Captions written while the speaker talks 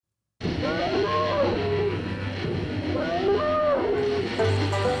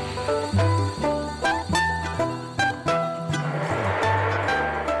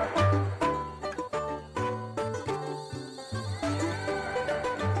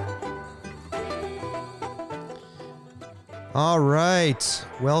All right,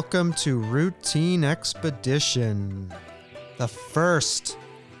 welcome to Routine Expedition, the first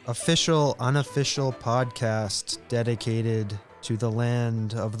official, unofficial podcast dedicated to the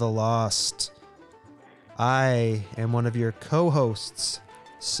land of the lost. I am one of your co-hosts,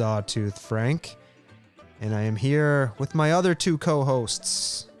 Sawtooth Frank, and I am here with my other two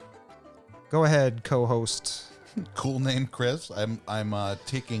co-hosts. Go ahead, co-host. Cool name, Chris. I'm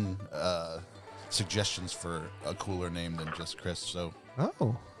taking suggestions for a cooler name than just Chris. So,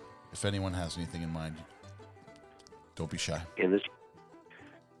 if anyone has anything in mind, don't be shy. And this,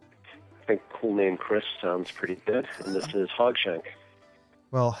 I think, cool name Chris sounds pretty good. And this is Hogshank.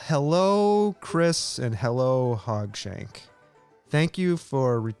 Well, hello, Chris, and hello, Hogshank. Thank you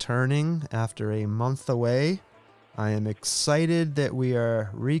for returning after a month away. I am excited that we are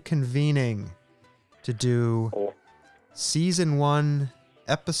reconvening to do Season 1,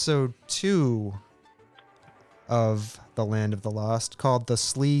 Episode 2 of The Land of the Lost, called The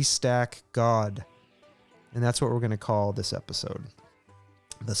Sleestack God. And that's what we're going to call this episode.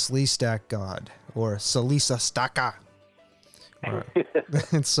 The Sleestack God, or Salisa Staka.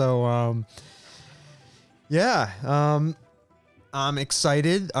 And so, I'm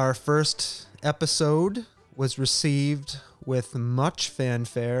excited. Our first episode was received with much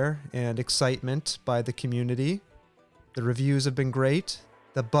fanfare and excitement by the community. The reviews have been great.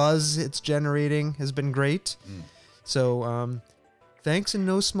 The buzz it's generating has been great. So, thanks in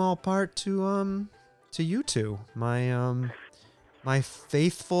no small part to you two, my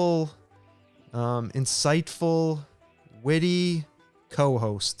faithful, insightful, witty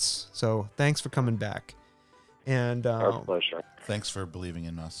co-hosts. So thanks for coming back. And Our pleasure. Thanks for believing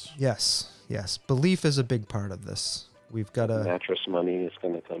in us. Yes. Belief is a big part of this. We've got a Mattress money is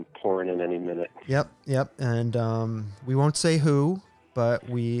going to come pouring in any minute. Yep. And we won't say who, but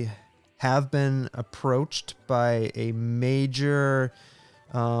we have been approached by a major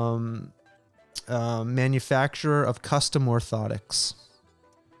manufacturer of custom orthotics.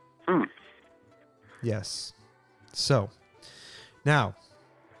 Yes. So, now,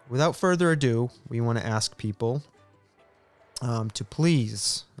 without further ado, we want to ask people to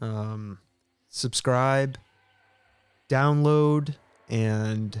please subscribe, download,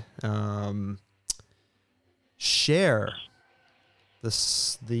 and share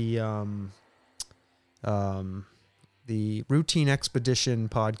the Routine Expedition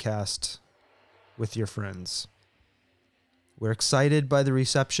podcast with your friends. We're excited by the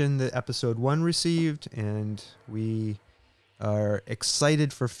reception that episode 1 received, and we are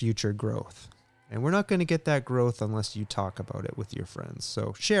excited for future growth. And we're not going to get that growth unless you talk about it with your friends.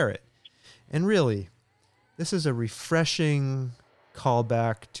 So share it. And really, this is a refreshing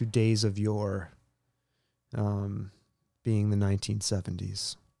callback to days of yore, being the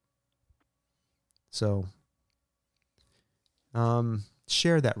 1970s. So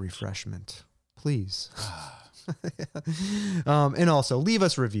share that refreshment, please. And also leave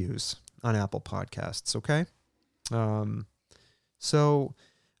us reviews on Apple Podcasts, okay? So,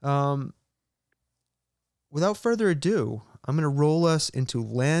 without further ado, I'm going to roll us into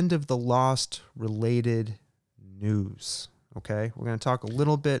Land of the Lost related news, okay? We're going to talk a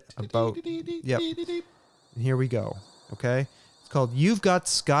little bit about... Yep. And here we go, okay? It's called You've Got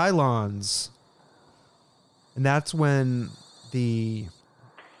Skylons. And that's when the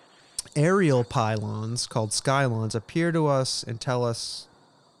aerial pylons called skylons appear to us and tell us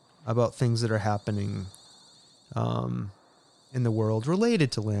about things that are happening in the world related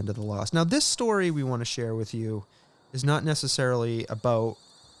to Land of the Lost. Now, this story we want to share with you is not necessarily about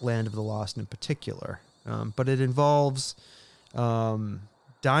Land of the Lost in particular, but it involves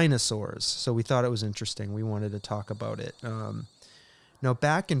dinosaurs. So we thought it was interesting. We wanted to talk about it. Now,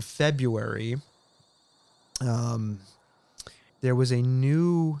 back in February, there was a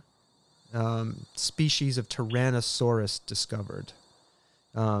new species of Tyrannosaurus discovered.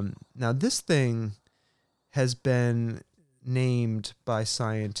 Now, this thing has been named by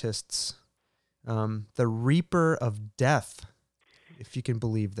scientists the Reaper of Death, if you can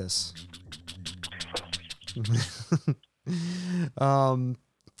believe this.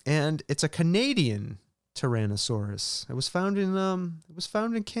 And it's a Canadian Tyrannosaurus. It was found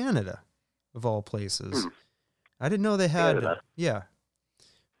in Canada, of all places. I didn't know they had. Canada. Yeah,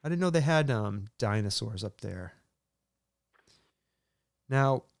 I didn't know they had dinosaurs up there.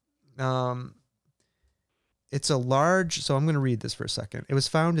 Now, it's a large. So I'm going to read this for a second. It was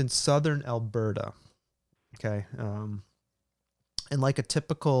found in southern Alberta. Okay, and like a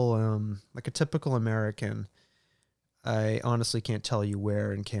typical American, I honestly can't tell you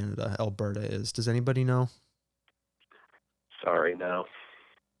where in Canada Alberta is. Does anybody know? Sorry, no.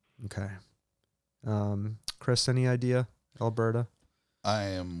 Okay. Chris, any idea? Alberta? I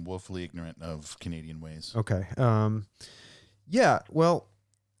am woefully ignorant of Canadian ways. Okay. Yeah, well,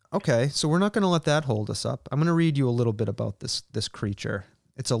 okay, so we're not going to let that hold us up. I'm going to read you a little bit about this creature.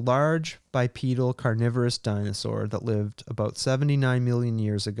 It's a large bipedal carnivorous dinosaur that lived about 79 million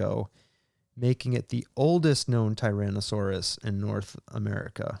years ago, making it the oldest known Tyrannosaurus in North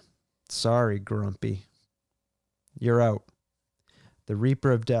America. Sorry, Grumpy. You're out. The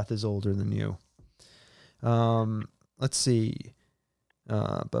Reaper of Death is older than you. Let's see.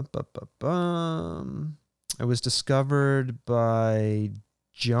 It was discovered by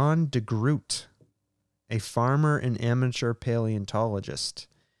John DeGroot, a farmer and amateur paleontologist.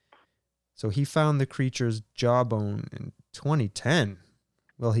 So he found the creature's jawbone in 2010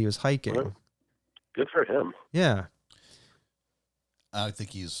 while he was hiking. Well, good for him. Yeah. I think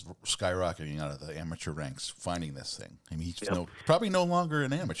he's skyrocketing out of the amateur ranks, finding this thing. I mean, he's probably no longer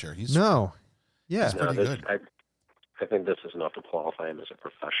an amateur. He's he's pretty good. I think this is enough to qualify him as a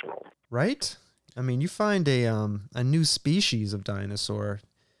professional. Right? I mean, you find a new species of dinosaur,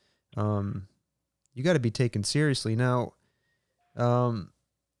 you got to be taken seriously. Now, and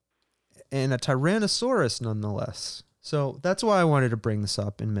a Tyrannosaurus nonetheless. So that's why I wanted to bring this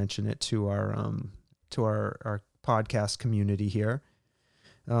up and mention it to our podcast community here.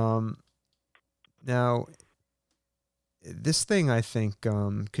 Now, this thing I think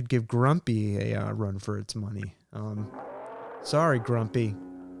could give Grumpy a run for its money. Sorry, Grumpy.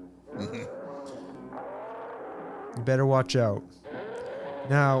 You better watch out.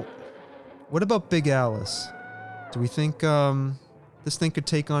 Now, what about Big Alice? Do we think this thing could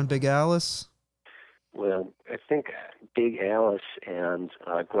take on Big Alice? Well, I think Big Alice and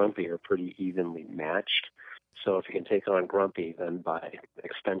Grumpy are pretty evenly matched. So if you can take on Grumpy, then by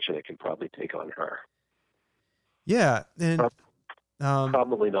extension, it can probably take on her. Yeah, and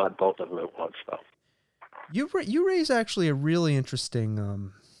probably not both of them at once, though. You raise actually a really interesting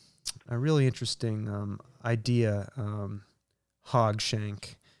idea,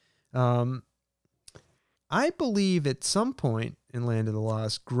 Hogshank. I believe at some point in Land of the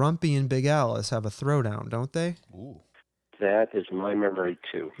Lost, Grumpy and Big Alice have a throwdown, don't they? Ooh. That is my memory,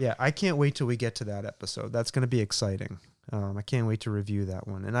 too. Yeah, I can't wait till we get to that episode. That's going to be exciting. I can't wait to review that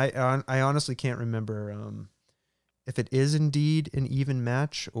one. And I honestly can't remember if it is indeed an even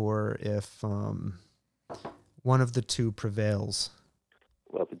match or if one of the two prevails.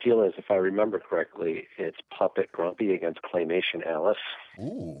 Well, the deal is, if I remember correctly, it's Puppet Grumpy against Claymation Alice.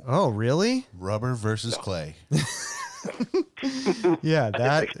 Ooh. Oh, really? Rubber versus clay. Yeah,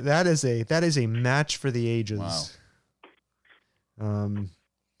 that is a match for the ages. Wow.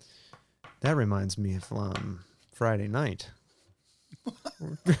 That reminds me of Friday night.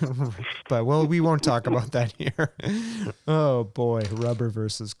 But we won't talk about that here. Oh boy, rubber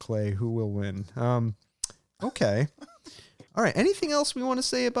versus clay, who will win? Okay. All right, anything else we want to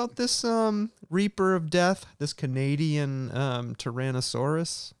say about this Reaper of Death, this Canadian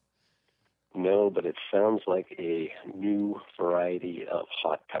Tyrannosaurus? No, but it sounds like a new variety of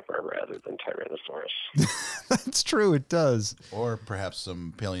hot pepper rather than Tyrannosaurus. That's true, it does. Or perhaps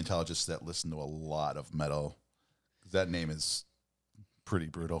some paleontologists that listen to a lot of metal. That name is pretty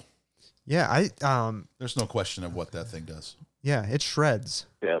brutal. Yeah, there's no question of what that thing does. Yeah, it shreds.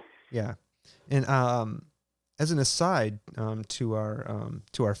 Yeah. Yeah. And as an aside to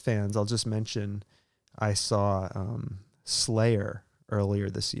our fans, I'll just mention I saw Slayer earlier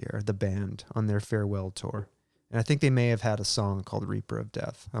this year, the band, on their farewell tour. And I think they may have had a song called Reaper of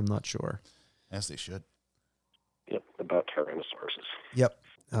Death. I'm not sure. As they should. Yep, about Tyrannosauruses. Yep.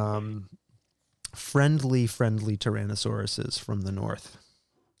 Friendly Tyrannosauruses from the north.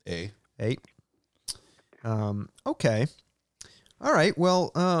 A. Okay. All right.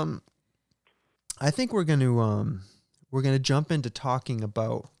 Well, I think we're going to jump into talking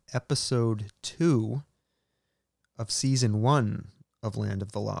about episode 2 of season 1 of Land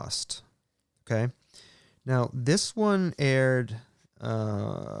of the Lost. Okay. Now, this one aired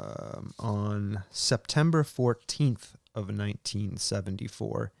on September 14th of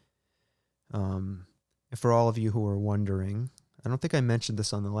 1974. And for all of you who are wondering, I don't think I mentioned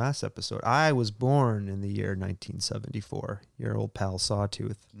this on the last episode. I was born in the year 1974. Your old pal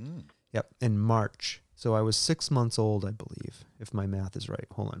Sawtooth. Yep, in March. So I was 6 months old, I believe, if my math is right.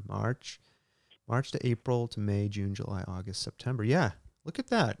 Hold on. March to April to May, June, July, August, September. Yeah, look at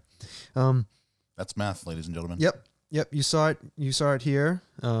that. That's math, ladies and gentlemen. Yep. You saw it. You saw it here.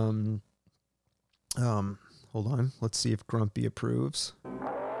 Hold on. Let's see if Grumpy approves.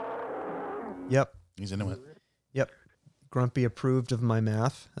 Yep. He's into it. Yep. Grumpy approved of my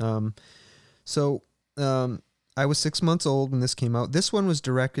math. So I was 6 months old when this came out. This one was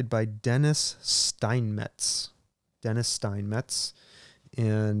directed by Dennis Steinmetz. Dennis Steinmetz,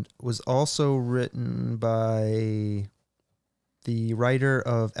 and was also written by the writer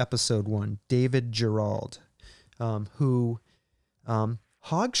of episode 1, David Gerald, who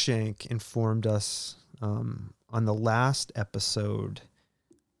Hogshank informed us on the last episode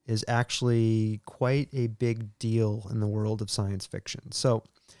is actually quite a big deal in the world of science fiction. So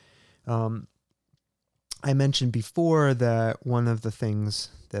I mentioned before that one of the things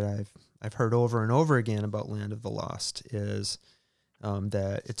that I've heard over and over again about Land of the Lost is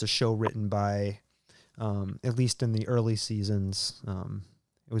that it's a show written by, at least in the early seasons,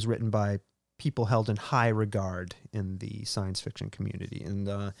 it was written by people held in high regard in the science fiction community.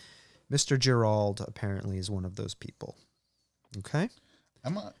 And Mr. Gerald apparently is one of those people. Okay? I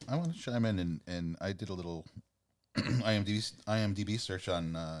want to chime in, and I did a little IMDb search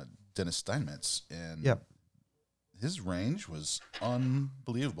on Dennis Steinmetz, and his range was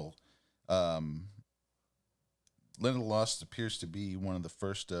unbelievable. Land of the Lost appears to be one of the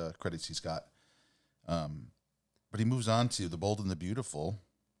first credits he's got, but he moves on to The Bold and the Beautiful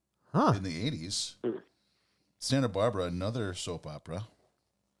in the 80s, Santa Barbara, another soap opera,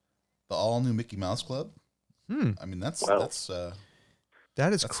 the all-new Mickey Mouse Club. I mean, that's some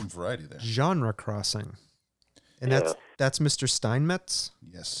variety there. Genre crossing. And that's Mr. Steinmetz?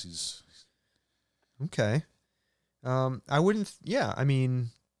 Yes, he's... Okay. I wouldn't... Yeah, I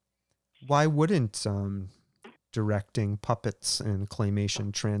mean, why wouldn't directing puppets and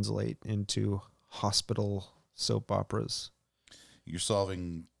claymation translate into hospital soap operas? You're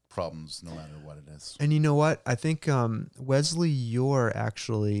solving problems no matter what it is. And you know what? I think Wesley Yore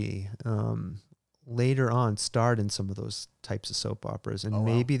actually... later on starred in some of those types of soap operas, and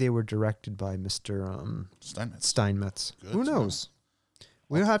maybe they were directed by Mr. Steinmetz. Who knows?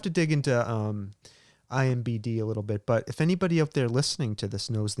 We'll have to dig into IMBD a little bit, but if anybody out there listening to this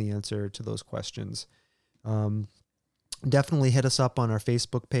knows the answer to those questions, definitely hit us up on our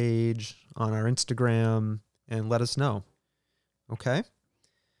Facebook page, on our Instagram, and let us know. Okay?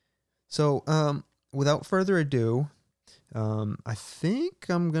 So without further ado, I think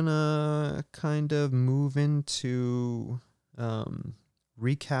I'm going to kind of move into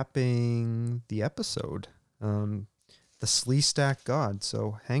recapping the episode, The Sleestack God.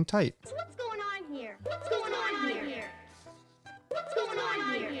 So hang tight. So what's going on here? What's going on here? What's going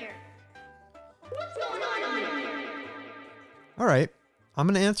on here? What's going on here? All right. I'm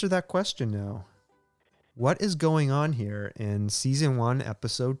going to answer that question now. What is going on here in Season 1,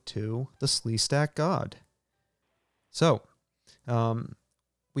 Episode 2, The Sleestack God? So,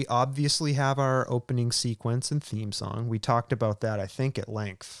 we obviously have our opening sequence and theme song. We talked about that, I think, at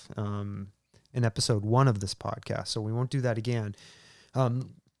length in episode 1 of this podcast, so we won't do that again.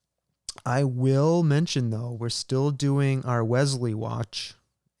 I will mention, though, we're still doing our Wesley watch,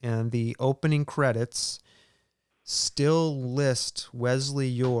 and the opening credits still list Wesley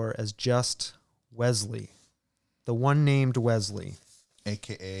Yore as just Wesley, the one named Wesley.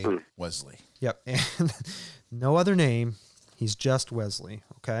 A.K.A. Wesley. Yep. And no other name. He's just Wesley.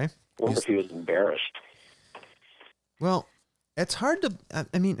 Okay. What if he was embarrassed? Well, it's hard to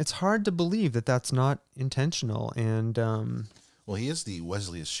believe that that's not intentional. And, well, he is the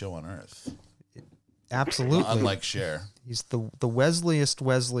Wesleyest show on earth. Absolutely. Unlike Cher. He's the Wesleyest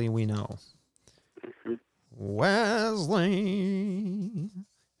Wesley we know. Mm-hmm. Wesley.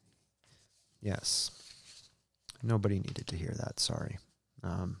 Yes. Nobody needed to hear that. Sorry.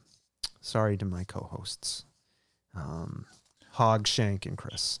 Sorry to my co-hosts, Hogshank and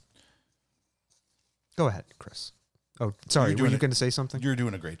Chris. Go ahead, Chris. Oh, sorry. Were you going to say something? You're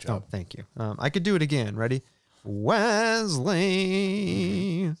doing a great job. Oh, thank you. I could do it again. Ready? Wesley.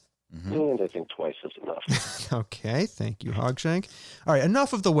 Mm-hmm. And I think twice is enough. Okay. Thank you, Hogshank. All right.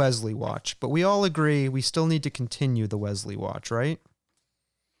 Enough of the Wesley watch, but we all agree we still need to continue the Wesley watch, right?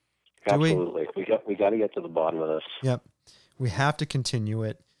 Absolutely. We got to get to the bottom of this. Yep. We have to continue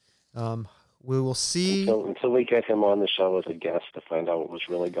it. We will see. Until we get him on the show as a guest to find out what was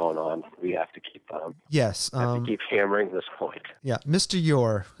really going on, we have to keep keep hammering this point. Yeah, Mr.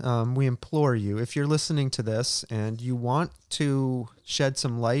 Yore, we implore you, if you're listening to this and you want to shed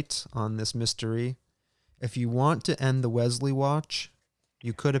some light on this mystery, if you want to end the Wesley watch,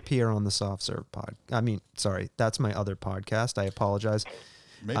 you could appear on the Soft Serve pod. That's my other podcast. I apologize.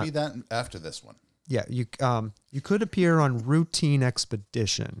 Maybe that after this one. Yeah, you could appear on Routine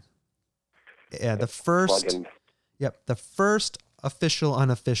Expedition. Yeah, the first official,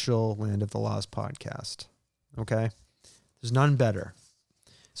 unofficial Land of the Lost podcast. Okay? There's none better.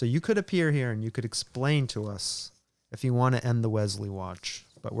 So you could appear here and you could explain to us if you want to end the Wesley watch.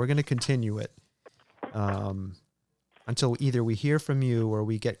 But we're going to continue it until either we hear from you or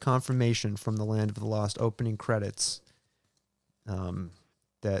we get confirmation from the Land of the Lost opening credits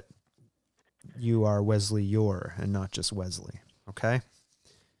that you are Wesley Ure and not just Wesley. Okay?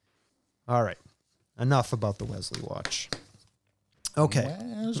 All right. Enough about the Wesley Watch. Okay.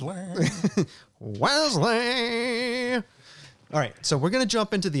 Wesley! All right, so we're going to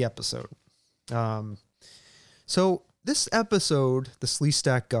jump into the episode. So this episode, The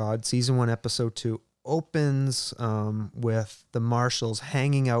Sleestak God, Season 1, Episode 2, opens with the Marshals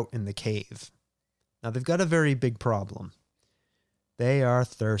hanging out in the cave. Now, they've got a very big problem. They are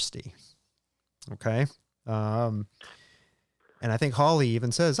thirsty. Okay? And I think Holly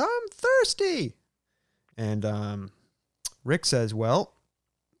even says, I'm thirsty. And Rick says, well,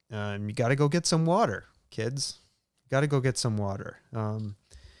 you got to go get some water, kids. Got to go get some water.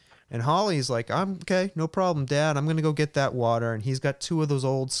 And Holly's like, I'm okay, no problem, Dad. I'm going to go get that water. And he's got two of those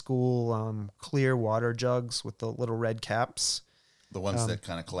old school clear water jugs with the little red caps. The ones that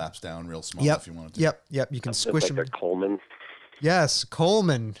kind of collapse down real small if you wanted to. Yep. You can squish them. Like a Coleman. Yes,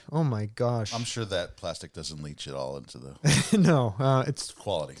 Coleman. Oh, my gosh. I'm sure that plastic doesn't leach at all into the No, it's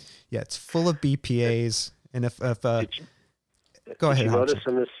quality. Yeah, it's full of BPAs. And if go ahead. Did you Hodgson. notice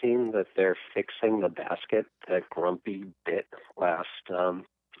in the scene that they're fixing the basket that Grumpy bit last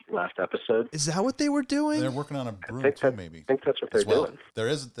episode? Is that what they were doing? They're working on a broom too, maybe. I think that's what they're doing. There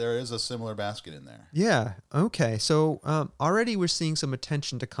is a similar basket in there. Yeah. Okay. So already we're seeing some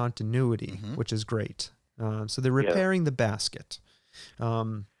attention to continuity, which is great. So they're repairing the basket,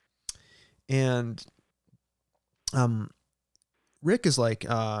 and Rick is like,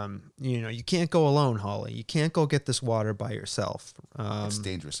 you can't go alone, Holly. You can't go get this water by yourself. It's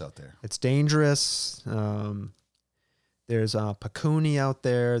dangerous out there. It's dangerous. There's Pakuni out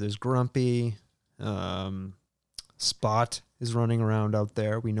there. There's Grumpy. Spot is running around out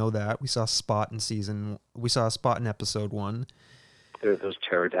there. We know that. We saw Spot in episode 1. There are those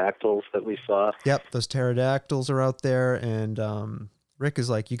pterodactyls that we saw. Yep, those pterodactyls are out there. And Rick is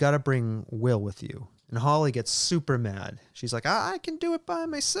like, you got to bring Will with you. And Holly gets super mad. She's like, I can do it by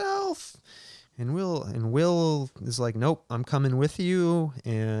myself. And Will is like, nope, I'm coming with you.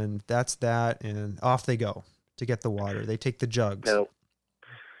 And that's that. And off they go to get the water. They take the jugs. Now,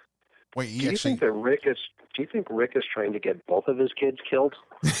 wait, do you think Rick is trying to get both of his kids killed?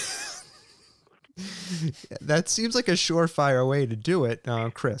 That seems like a surefire way to do it.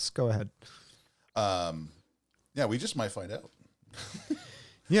 Chris, go ahead. Yeah, we just might find out.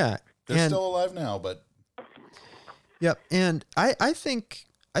 Yeah. They're still alive now, but yep. And I think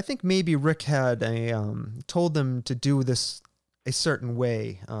maybe Rick had told them to do this a certain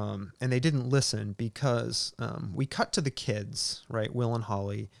way, and they didn't listen because we cut to the kids, right? Will and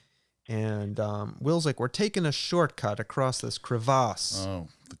Holly, and Will's like, we're taking a shortcut across this crevasse. Oh,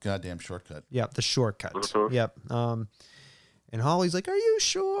 the goddamn shortcut. Yep, the shortcut. Yep. And Holly's like, are you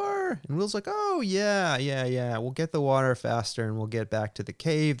sure? And Will's like, oh, yeah. We'll get the water faster and we'll get back to the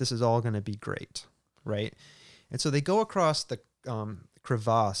cave. This is all going to be great, right? And so they go across the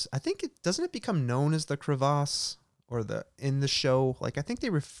crevasse. I think doesn't it become known as the crevasse or in the show? Like, I think they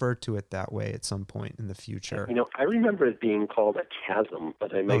refer to it that way at some point in the future. I remember it being called a chasm,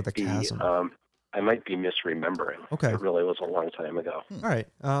 but I might be chasm. I might be misremembering. Okay. It really was a long time ago. All right.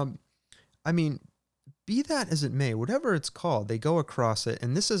 I mean, be that as it may, whatever it's called, they go across it,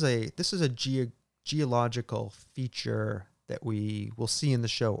 and this is a geological feature that we will see in the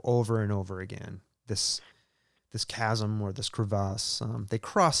show over and over again. This chasm or this crevasse, they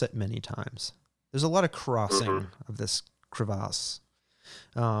cross it many times. There's a lot of crossing of this crevasse.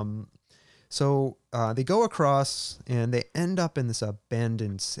 So they go across, and they end up in this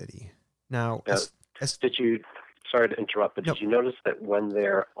abandoned city. Now, Sorry to interrupt, but did you notice that when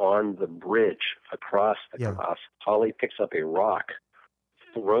they're on the bridge across the crevasse, Holly picks up a rock,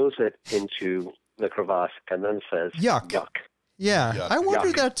 throws it into the crevasse, and then says, yuck. Yeah, Yuck. I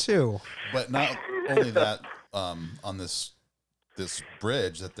wondered that too. But not only that, on this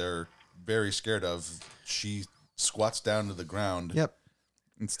bridge that they're very scared of, she squats down to the ground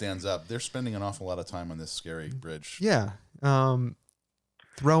and stands up. They're spending an awful lot of time on this scary bridge. Yeah.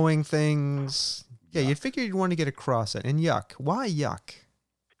 Throwing things. Yeah, you'd figure you'd want to get across it. And yuck. Why yuck?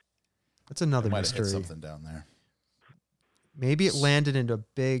 That's another mystery. Might have hit something down there. Maybe it landed into a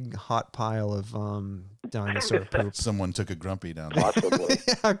big hot pile of dinosaur poop. Someone took a Grumpy down. Possibly.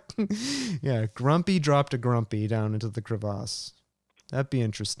 Yeah, Grumpy dropped a Grumpy down into the crevasse. That'd be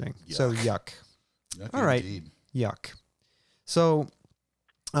interesting. Yuck. So yuck. All right. Indeed. Yuck. So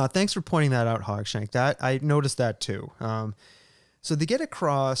thanks for pointing that out, Hogshank. I noticed that too. So they get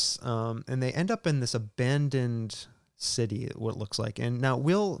across, and they end up in this abandoned city, what it looks like. And now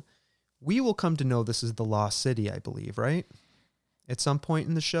Will we will come to know this as the Lost City, I believe, right? At some point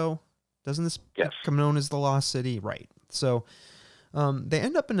in the show, doesn't this become known as the Lost City? Right. So they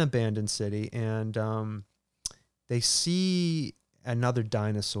end up in an abandoned city, and they see another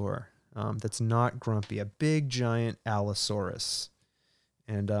dinosaur that's not Grumpy, a big giant Allosaurus.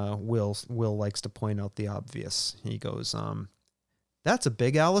 And Will likes to point out the obvious. He goes, "That's a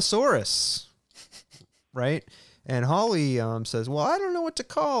big Allosaurus," right? And Holly says, "Well, I don't know what to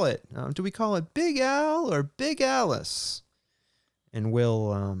call it. Do we call it Big Al or Big Alice?" And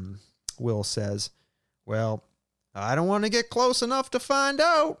Will says, "Well, I don't want to get close enough to find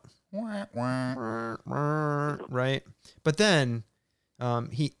out." Right? But then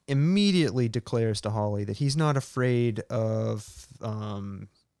he immediately declares to Holly that he's not afraid of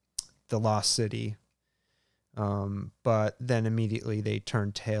the Lost City. But then immediately they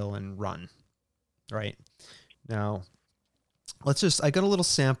turn tail and run. Right? Now, I got a little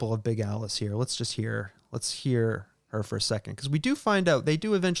sample of Big Alice here. Let's hear her for a second, because we do find out they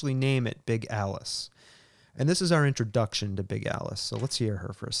do eventually name it Big Alice. And this is our introduction to Big Alice. So let's hear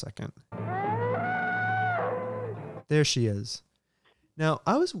her for a second. There she is. Now,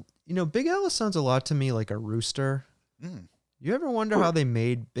 Big Alice sounds a lot to me like a rooster. You ever wonder how they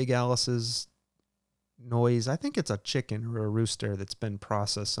made Big Alice's noise? I think it's a chicken or a rooster that's been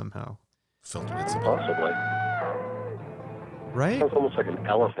processed somehow. Filtered it possibly. Right? Sounds almost like an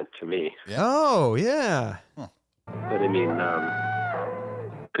elephant to me. Yeah. Oh, yeah. Huh. But I mean,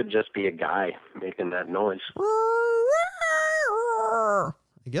 could just be a guy making that noise.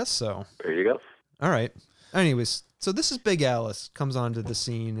 I guess so. There you go. All right. Anyways, so this is Big Alice comes onto the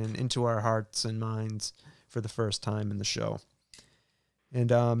scene and into our hearts and minds for the first time in the show.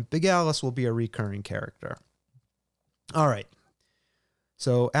 And Big Alice will be a recurring character. All right.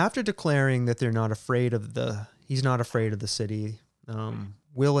 So after declaring that he's not afraid of the city,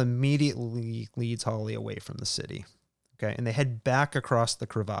 Will immediately leads Holly away from the city. Okay, and they head back across the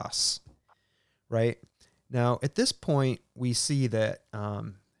crevasse. Right? Now, at this point, we see that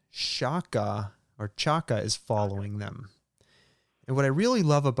Chaka is following them. And what I really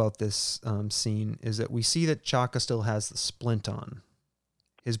love about this scene is that we see that Chaka still has the splint on,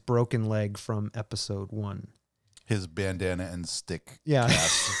 his broken leg from episode 1. His bandana and stick. Yeah.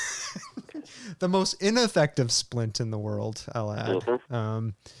 The most ineffective splint in the world, I'll add. Mm-hmm.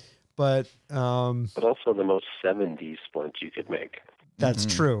 But also the most 70s splint you could make. That's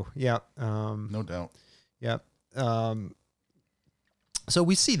true. Yeah. No doubt. Yep. So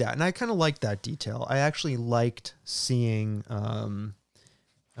we see that, and I kind of like that detail. I actually liked seeing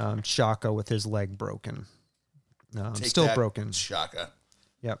Chaka with his leg broken. Still broken. Chaka.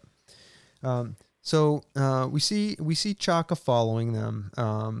 Yep. So we see Chaka following them,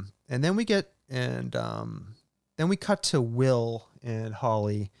 and then we cut to Will and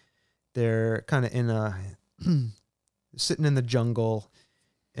Holly. They're kind of sitting in the jungle,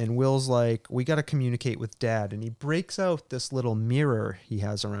 and Will's like, "We got to communicate with Dad," and he breaks out this little mirror he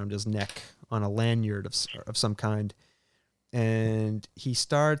has around his neck on a lanyard of some kind, and he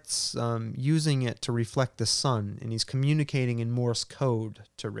starts using it to reflect the sun, and he's communicating in Morse code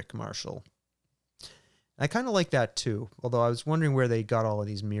to Rick Marshall. I kind of like that too, although I was wondering where they got all of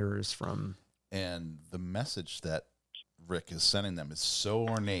these mirrors from. And the message that Rick is sending them is so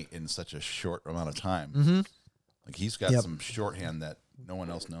ornate in such a short amount of time. Mm-hmm. Like he's got some shorthand that no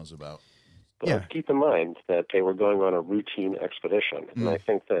one else knows about. But keep in mind that they were going on a routine expedition, and I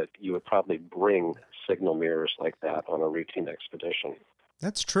think that you would probably bring signal mirrors like that on a routine expedition.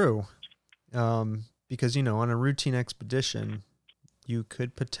 That's true, because on a routine expedition, you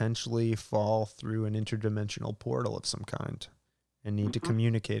could potentially fall through an interdimensional portal of some kind and need to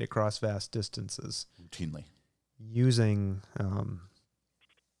communicate across vast distances routinely using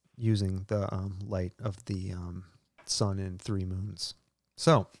the light of the sun and 3 moons.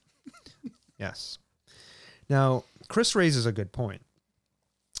 So, yes. Now, Chris raises a good point.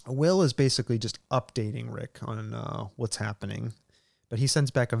 Will is basically just updating Rick on what's happening, but he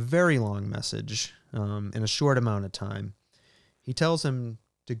sends back a very long message in a short amount of time. He tells him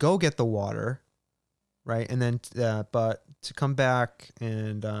to go get the water, right? And then, but to come back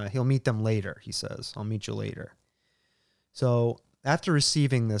and he'll meet them later, he says. "I'll meet you later." So after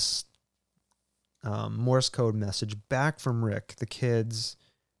receiving this Morse code message back from Rick, the kids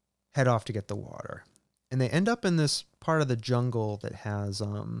head off to get the water. And they end up in this part of the jungle that has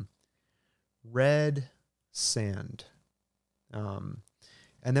red sand. And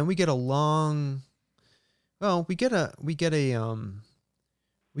then we get a long... Well, we get a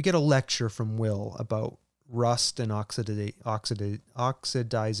lecture from Will about rust and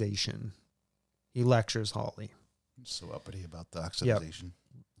oxidization. He lectures Holly. So uppity about the oxidization.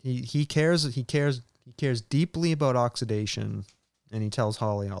 he cares deeply about oxidation, and he tells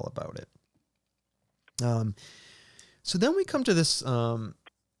Holly all about it. So then we come to this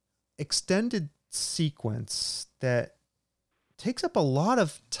extended sequence that takes up a lot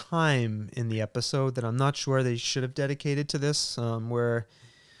of time in the episode that I'm not sure they should have dedicated to this, where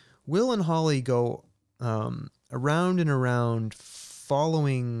Will and Holly go around and around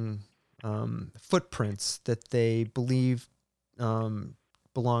following footprints that they believe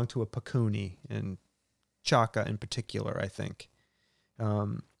belong to a Pakuni, and Chaka in particular, I think.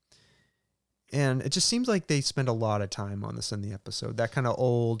 And it just seems like they spend a lot of time on this in the episode. That kind of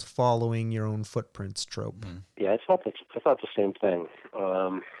old following your own footprints trope. Yeah, I thought the same thing.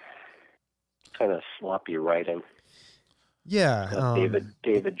 Kind of sloppy writing. Yeah.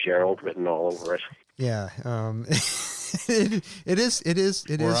 David Gerald written all over it. Yeah. It is.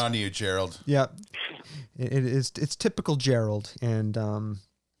 We're on to you, Gerald. Yeah. It is. It's typical Gerald. And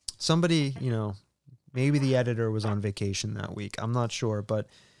somebody, maybe the editor was on vacation that week. I'm not sure, but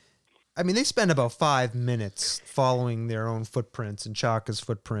I mean, they spend about 5 minutes following their own footprints and Chaka's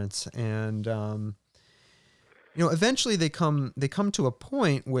footprints, and eventually they come to a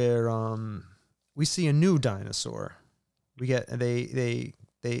point where we see a new dinosaur. They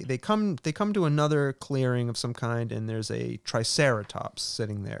come to another clearing of some kind, and there's a Triceratops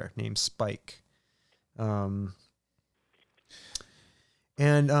sitting there named Spike, and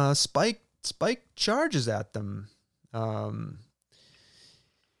Spike charges at them.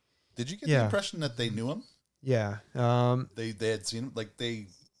 Did you get the impression that they knew him? Yeah. They had seen him, like they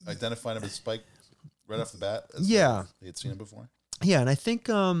identified him as Spike right off the bat. They had seen him before. Yeah, and I think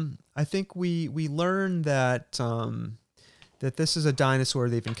we learned that that this is a dinosaur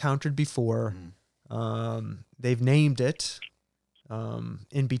they've encountered before. They've named it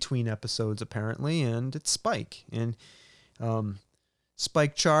in between episodes apparently, and it's Spike. And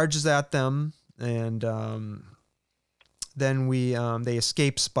Spike charges at them, and then they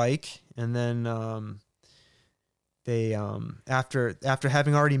escape Spike, and then they after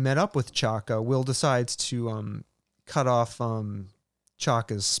having already met up with Chaka, Will decides to cut off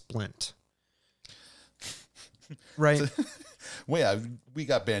Chaka's splint. Right. Well, yeah, we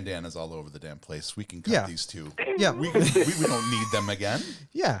got bandanas all over the damn place. We can cut these two. Yeah, we don't need them again.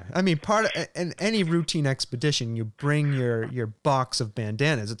 Yeah, I mean, in any routine expedition, you bring your box of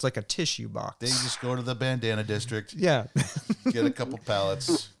bandanas. It's like a tissue box. They just go to the bandana district. Yeah, get a couple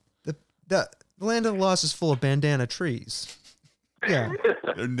pallets. The land of the lost is full of bandana trees. Yeah,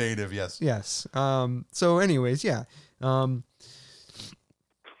 they're native. Yes. Yes. So, anyways, yeah.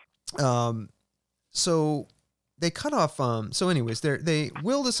 So they cut off. So, anyways,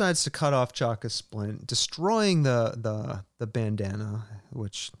 Will decides to cut off Chaka's splint, destroying the bandana,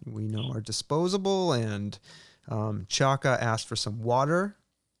 which we know are disposable. And Chaka asked for some water.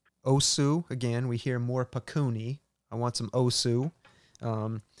 Osu again. We hear more Pakuni. I want some Osu.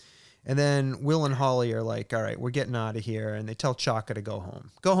 And then Will and Holly are like, "All right, we're getting out of here," and they tell Chaka to go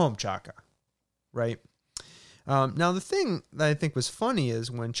home. Go home, Chaka. Right. Now, the thing that I think was funny is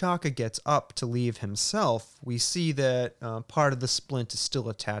when Chaka gets up to leave himself, we see that part of the splint is still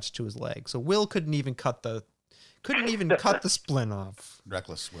attached to his leg. So Will couldn't even cut the splint off.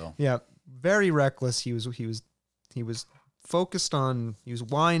 Reckless, Will. Yeah, very reckless. He was focused on. He was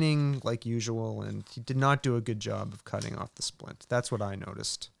whining like usual, and he did not do a good job of cutting off the splint. That's what I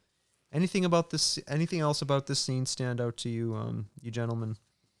noticed. Anything else about this scene stand out to you, you gentlemen?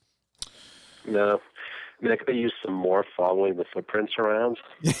 No. I mean, I could use some more following the footprints around.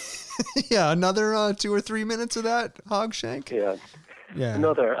 Yeah, another 2 or 3 minutes of that, Hogshank? Yeah.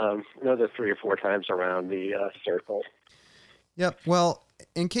 Another 3 or 4 times around the circle. Yep. Well,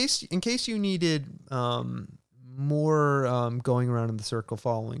 in case you needed more going around in the circle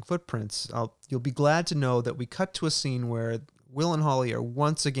following footprints, you'll be glad to know that we cut to a scene where Will and Holly are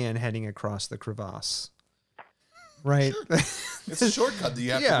once again heading across the crevasse. Right? It's a shortcut that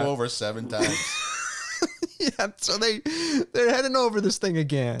you have to go over 7 times. Yeah, so they're heading over this thing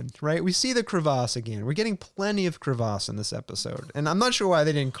again, right? We see the crevasse again. We're getting plenty of crevasse in this episode. And I'm not sure why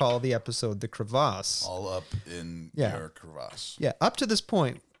they didn't call the episode The Crevasse. All up in your crevasse. Yeah, up to this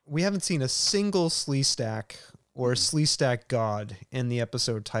point, we haven't seen a single Sleestack or Sleestack God in the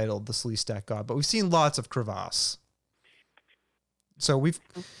episode titled The Sleestack God, but we've seen lots of crevasse. So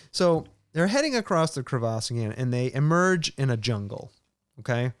they're heading across the crevasse again, and they emerge in a jungle,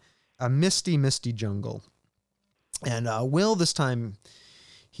 okay? A misty, misty jungle. And Will, this time,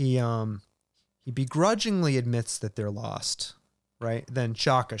 he begrudgingly admits that they're lost, right? Then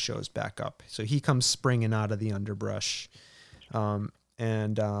Chaka shows back up. So he comes springing out of the underbrush. And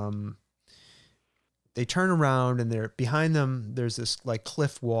they turn around and they're behind them. There's this like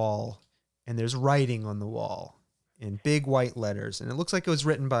cliff wall, and there's writing on the wall in big white letters, and it looks like it was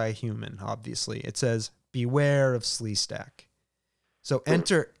written by a human. Obviously, it says, "Beware of Sleestack." So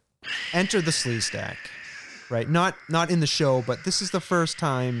enter the Sleestack, right? Not in the show, but this is the first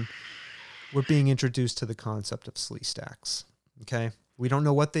time we're being introduced to the concept of Sleestacks. Okay, we don't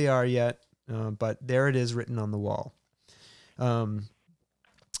know what they are yet, but there it is written on the wall.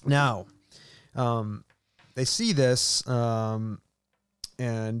 Now, they see this, and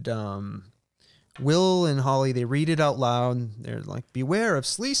Will and Holly, they read it out loud. They're like, "Beware of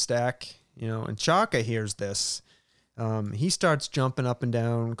Sleestack," and Chaka hears this. He starts jumping up and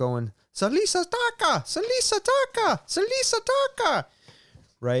down, going, "Salisa Taka! Salisa Taka! Salisa Taka!"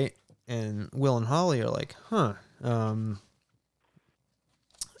 Right? And Will and Holly are like, "Huh."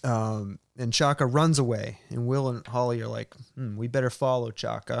 And Chaka runs away, and Will and Holly are like, "We better follow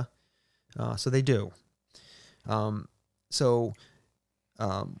Chaka." So they do.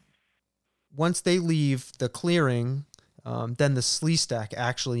 Once they leave the clearing, then the Sleestack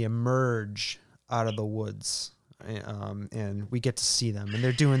actually emerge out of the woods, and we get to see them, and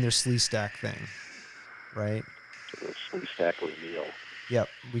they're doing their Sleestack thing, right? The Sleestack reveal. Yep,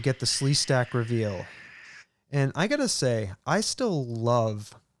 we get the Sleestack reveal. And I gotta say, I still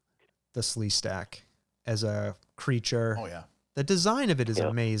love the Sleestack as a creature. Oh yeah, the design of it is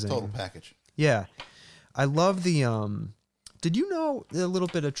amazing. Total package. Yeah, I love the. Did you know a little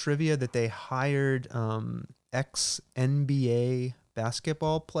bit of trivia that they hired ex-NBA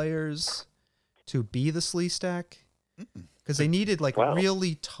basketball players to be the Sleestack? Because they needed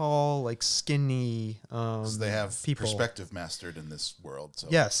really tall, skinny. So they have people. Perspective mastered in this world. So.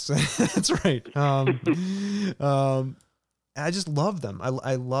 Yes, that's right. I just love them.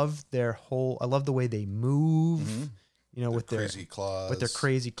 I love their whole. I love the way they move. Mm-hmm. With their crazy claws. With their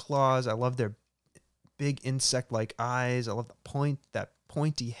crazy claws. I love their big insect-like eyes. I love that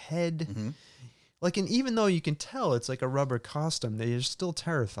pointy head. Mm-hmm. And even though you can tell it's like a rubber costume, they're still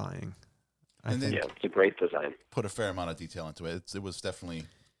terrifying. I think. Yeah, it's a great design. Put a fair amount of detail into it. It was definitely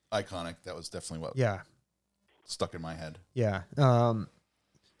iconic. That was definitely what stuck in my head. Yeah.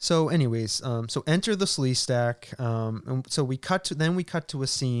 So anyways, so enter the Sleestack. And so we cut to a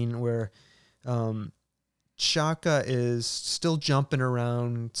scene where Chaka is still jumping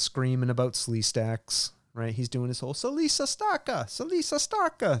around, screaming about Sleestacks, right? He's doing his whole Salisa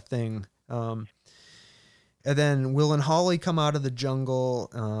Staka thing. And then Will and Holly come out of the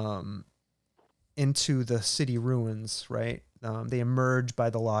jungle into the city ruins, right? They emerge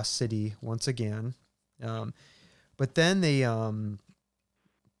by the lost city once again. But then they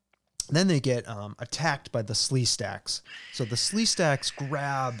get attacked by the Sleestacks. So the Sleestacks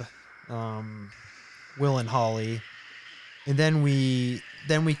grab Will and Holly, and then we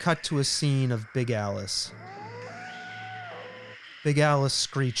cut to a scene of Big Alice. Big Alice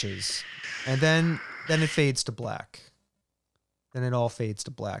screeches, and then it fades to black. Then it all fades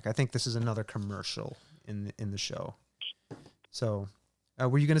to black. I think this is another commercial in the show. So,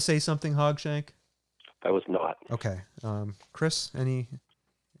 were you going to say something, Hogshank? I was not. Okay, Chris, anything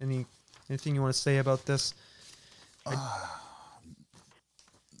you want to say about this?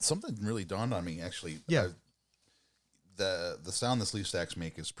 Something really dawned on me, actually. Yeah. The sound the Sleestacks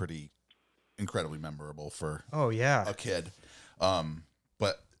make is pretty incredibly memorable for a kid.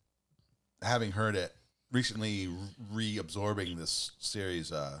 But having heard it recently, reabsorbing this series,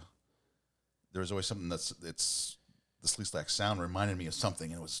 there was always something it's the Sleestack sound reminded me of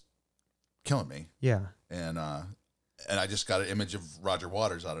something, and it was killing me. Yeah. And I just got an image of Roger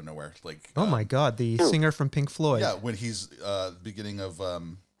Waters out of nowhere. Oh my God, the singer from Pink Floyd. Yeah, when he's beginning of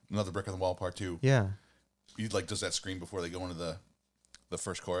Another Brick on the Wall Part 2. Yeah. He does that scream before they go into the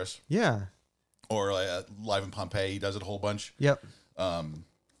first chorus. Yeah. Or Live in Pompeii, he does it a whole bunch. Yep.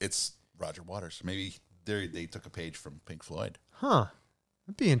 It's Roger Waters. Maybe they took a page from Pink Floyd. Huh.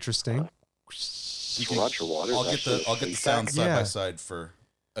 That'd be interesting. Roger Waters. I'll get the sound side by side for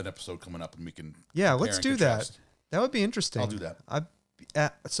an episode coming up, and we can. Yeah, let's do that. That would be interesting. I'll do that.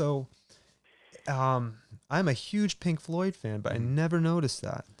 I'm a huge Pink Floyd fan, but I never noticed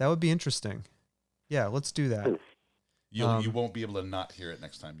that. That would be interesting. Yeah, let's do that. You won't be able to not hear it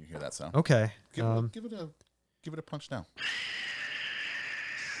next time you hear that sound. Okay. Give it a punch now.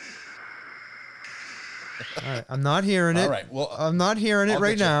 All right, I'm not hearing it. All right, well, I'm not hearing it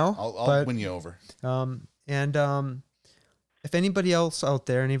right now. I'll win you over. If anybody else out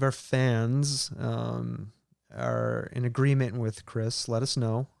there, any of our fans, are in agreement with Chris, let us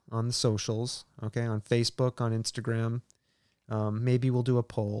know on the socials. Okay, on Facebook, on Instagram. Maybe we'll do a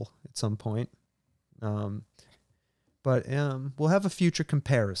poll at some point. But we'll have a future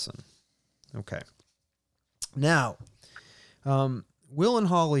comparison. Okay. Now, Will and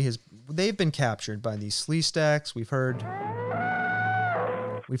Holly they've been captured by these Sleestaks. We've heard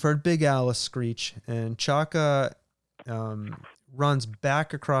Big Alice screech, and Chaka runs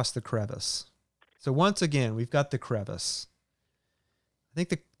back across the crevice. So once again, we've got the crevice. I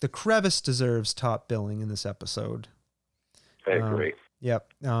think the crevice deserves top billing in this episode. I agree.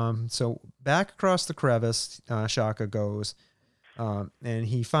 Yep. So back across the crevice, Chaka goes, and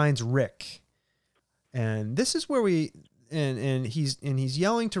he finds Rick. And this is where he's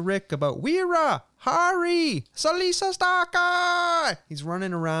yelling to Rick about Weera, Hari, Salisa Staka. He's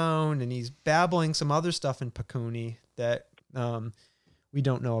running around and he's babbling some other stuff in Pakuni that we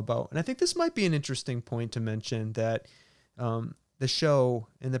don't know about. And I think this might be an interesting point to mention that the show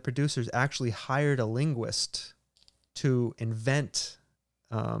and the producers actually hired a linguist to invent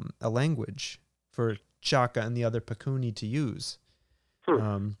a language for Chaka and the other Pakuni to use.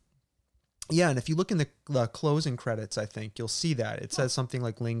 Yeah, and if you look in the closing credits, I think you'll see that. It says something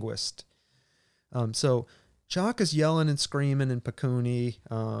like linguist. So Chaka's yelling and screaming in Pakuni,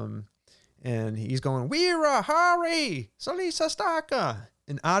 and he's going, Weera, Hari, Salisa Staka.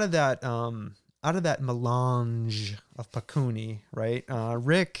 And out of that melange of Pakuni, right,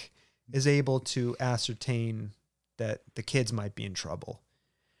 Rick is able to ascertain that the kids might be in trouble,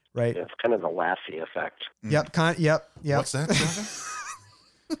 right? Yeah, it's kind of the Lassie effect. Yep, yep. What's that, Chaka?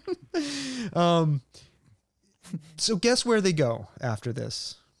 So guess where they go after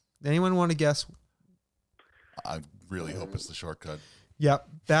this? Anyone want to guess? I really hope it's the shortcut. Yep,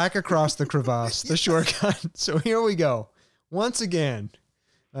 back across the crevasse, the shortcut. So here we go. Once again,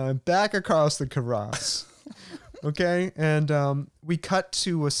 back across the crevasse. Okay, and we cut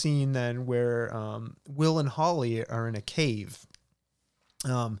to a scene then where Will and Holly are in a cave,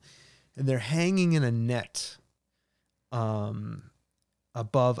 and they're hanging in a net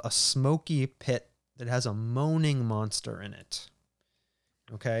above a smoky pit that has a moaning monster in it.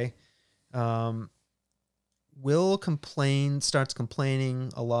 Okay. Will starts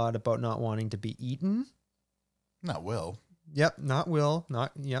complaining a lot about not wanting to be eaten. Not Will. Yep, not Will.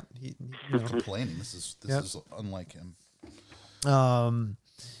 He complaining. This is unlike him. And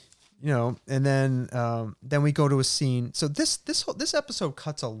then we go to a scene. So this episode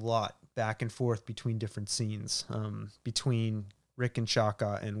cuts a lot back and forth between different scenes, between Rick and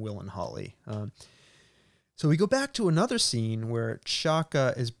Chaka and Will and Holly. So we go back to another scene where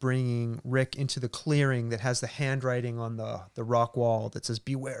Chaka is bringing Rick into the clearing that has the handwriting on the rock wall that says,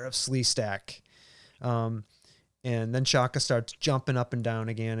 "Beware of Sleestak." And then Chaka starts jumping up and down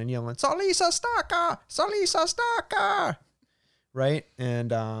again and yelling, "Salisa Staka! Salisa Staka!" Right?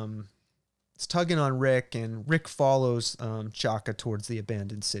 And it's tugging on Rick, and Rick follows Chaka towards the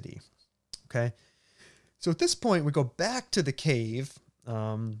abandoned city. Okay? So at this point, we go back to the cave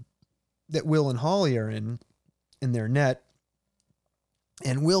that Will and Holly are in their net.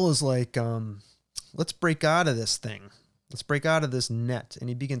 And Will is like, let's break out of this thing. Let's break out of this net. And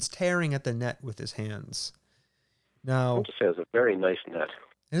he begins tearing at the net with his hands. Now, I have to say, it's a very nice net.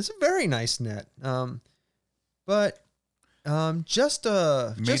 It's a very nice net. But just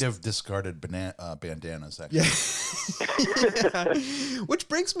made of discarded bandanas, actually. Yeah. Which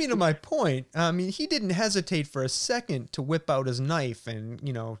brings me to my point. I mean, he didn't hesitate for a second to whip out his knife and,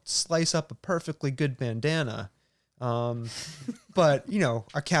 slice up a perfectly good bandana. But,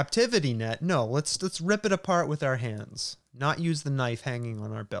 a captivity net, no, let's rip it apart with our hands, not use the knife hanging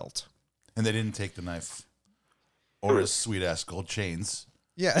on our belt. And they didn't take the knife or his sweet ass gold chains.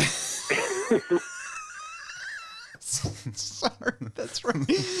 Yeah. Sorry, that's right.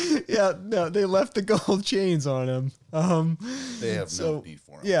 Yeah, no, they left the gold chains on him. They have no need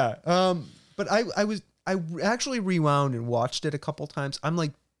for him. Yeah. But I actually rewound and watched it a couple times. I'm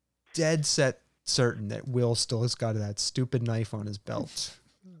like dead set certain that Will still has got that stupid knife on his belt.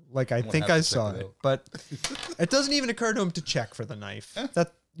 Like I think I saw it, but it doesn't even occur to him to check for the knife.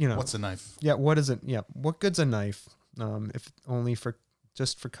 That what's a knife? Yeah, what is it? Yeah, what good's a knife? If only for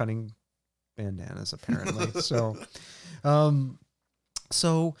cutting bandanas, apparently. So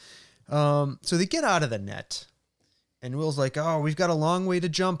they get out of the net, and Will's like, "Oh, we've got a long way to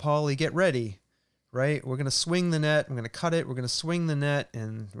jump, Holly. Get ready, right? We're gonna swing the net. We're gonna cut it. We're gonna swing the net,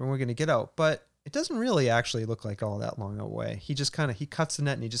 and we're gonna get out." But it doesn't really actually look like all that long away. He just he cuts the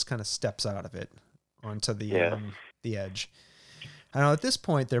net and he just kind of steps out of it onto the edge. I know at this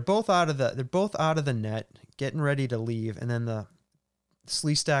point they're both out of the net, getting ready to leave, and then the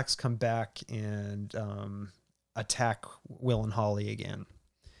Sleestaks come back and attack Will and Holly again.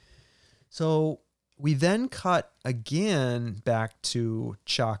 So we then cut again back to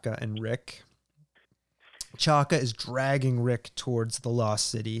Chaka and Rick. Chaka is dragging Rick towards the Lost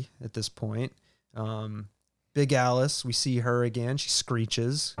City at this point. Big Alice, we see her again. She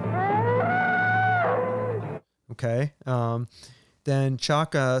screeches. Okay. Then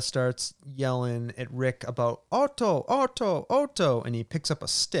Chaka starts yelling at Rick about Otto, Otto, Otto, and he picks up a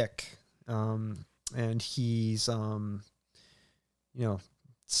stick. And he's,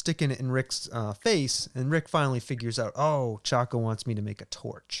 sticking it in Rick's face. And Rick finally figures out, oh, Chaka wants me to make a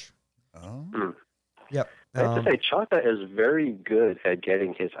torch. Oh. Yep. I have to say, Chaka is very good at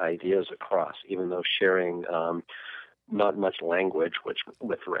getting his ideas across, even though sharing not much language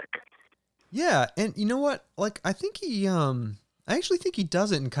with Rick. Yeah, and you know what? Like, I actually think he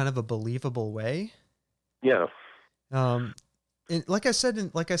does it in kind of a believable way. Yeah. And like I said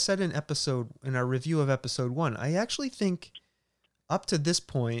in our review of episode 1, I actually think up to this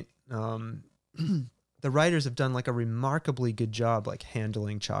point, the writers have done like a remarkably good job like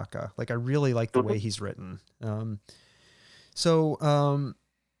handling Chaka. Like I really like the way he's written. So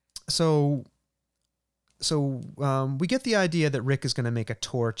we get the idea that Rick is going to make a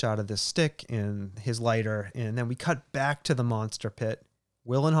torch out of this stick and his lighter, and then we cut back to the monster pit.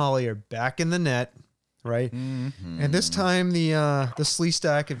 Will and Holly are back in the net, right? Mm-hmm. And this time the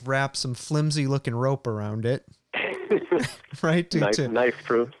Sleestack have wrapped some flimsy looking rope around it. Right, knife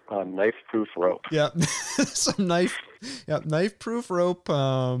proof rope. Yep, some knife proof rope.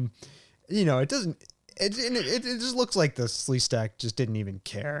 It doesn't. It just looks like the Sleestack just didn't even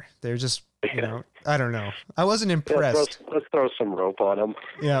care. They're just, I don't know. I wasn't impressed. Let's throw some rope on them.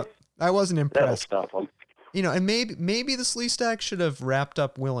 Yeah, I wasn't impressed. That'll stop them. And maybe the Sleestack should have wrapped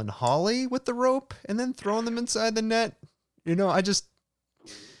up Will and Holly with the rope and then thrown them inside the net.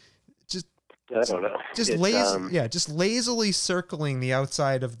 I don't know. Just lazily circling the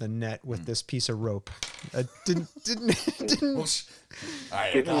outside of the net with this piece of rope. Didn't. Given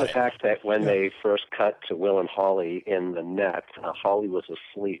the fact that when they first cut to Will and Holly in the net, Holly was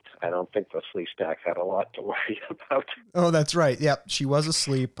asleep. I don't think the Sleestack had a lot to worry about. Oh, that's right. Yep, she was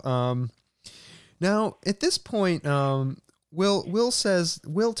asleep. Now at this point, Will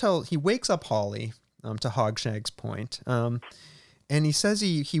wakes up Holly. To Hogshag's point. And he says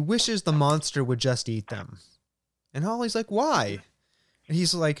he wishes the monster would just eat them. And Holly's like, why? And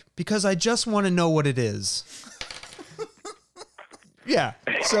he's like, because I just want to know what it is. Yeah.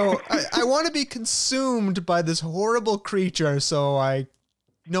 So I want to be consumed by this horrible creature so I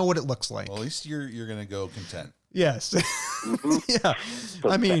know what it looks like. Well, at least you're going to go content. Yes. Yeah.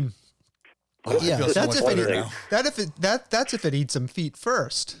 I mean, that's if it eats some feet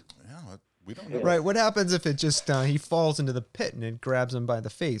first. We don't know. Right. What happens if it just he falls into the pit and it grabs him by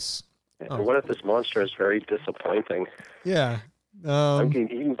the face? And what if this monster is very disappointing? Yeah. I'm getting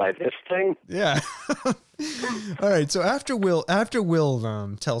eaten by this thing? Yeah. All right. So after Will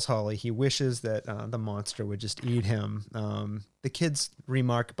tells Holly he wishes that the monster would just eat him, the kids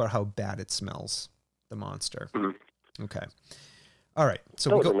remark about how bad it smells, the monster. Mm-hmm. Okay. All right.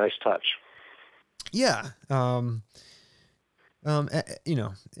 So that was a nice touch. Yeah.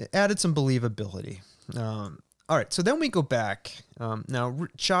 It added some believability. All right, so then we go back. Now,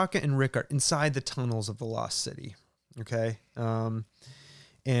 Chaka and Rick are inside the tunnels of the Lost City, okay?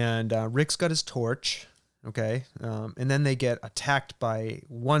 And Rick's got his torch, okay? And then they get attacked by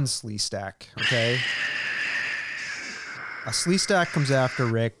one Sleestack, okay? A Sleestack comes after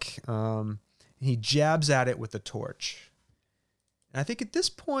Rick. And he jabs at it with the torch. And I think at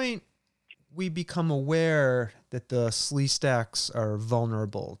this point, we become aware that the Sleestacks are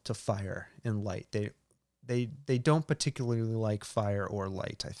vulnerable to fire and light. They don't particularly like fire or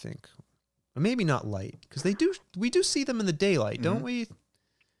light, I think. Or maybe not light, because we do see them in the daylight, mm-hmm. don't we?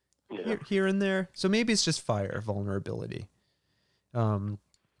 Yeah. Here and there. So maybe it's just fire vulnerability. So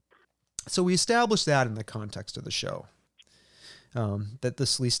we established that in the context of the show. That the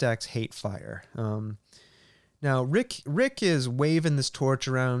Sleestacks hate fire. Now, Rick is waving this torch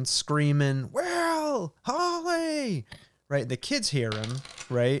around, screaming, Will, Holly, right? The kids hear him,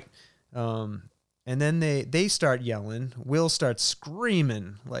 right? And then they start yelling. Will starts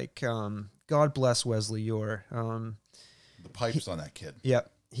screaming, like, God bless Wesley Yore. The pipes on that kid.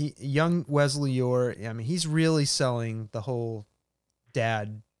 Yep. Young Wesley Yore, I mean, he's really selling the whole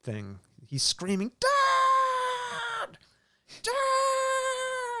dad thing. He's screaming, Dad! Dad!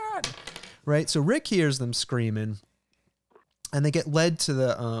 Right, so Rick hears them screaming, and they get led to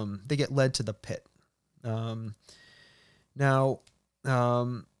the pit. Now,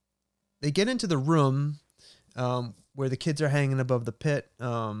 they get into the room where the kids are hanging above the pit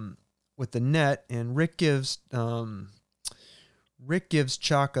with the net, and Rick gives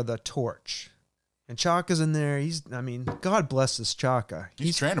Chaka the torch, and Chaka's in there. God bless this Chaka.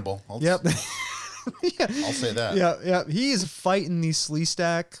 He's trainable. Yep. Yeah. I'll say that. Yeah. He is fighting these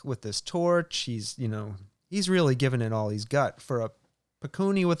Sleestack with this torch. He's he's really giving it all he's got for a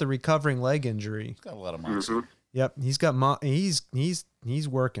Pikuni with a recovering leg injury. He's got a lot of moxie. Yep, he's got he's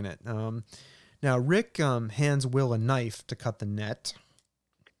working it. Now Rick hands Will a knife to cut the net.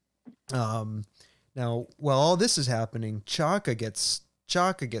 Now while all this is happening, Chaka gets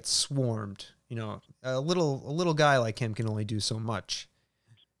swarmed. You know, a little guy like him can only do so much.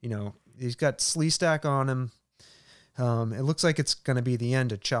 You know, he's got Sleestack on him. It looks like it's going to be the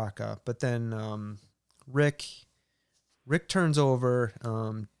end of Chaka, but then Rick turns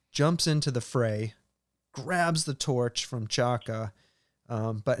over, jumps into the fray, grabs the torch from Chaka,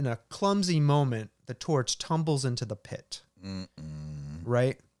 but in a clumsy moment, the torch tumbles into the pit.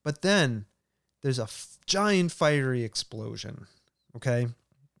 Right? But then there's a giant fiery explosion. Okay?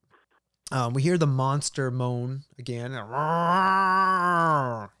 We hear the monster moan again.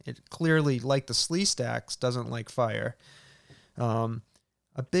 It clearly, like the Sleestacks, doesn't like fire.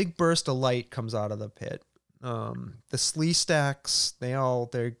 A big burst of light comes out of the pit. The Sleestacks,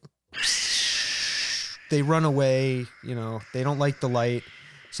 they run away. You know, they don't like the light,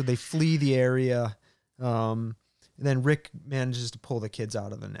 so they flee the area. And then Rick manages to pull the kids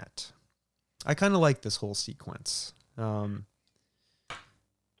out of the net. I kind of like this whole sequence. And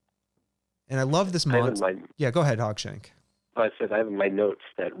I love this monster. Yeah, go ahead, Hogshank. I said I have in my notes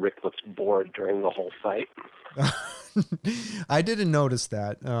that Rick looks bored during the whole fight. I didn't notice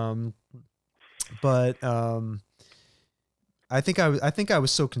that, but I think I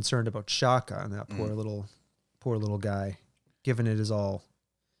was so concerned about Chaka and that poor little guy, giving it his all.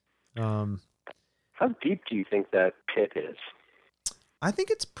 How deep do you think that pit is? I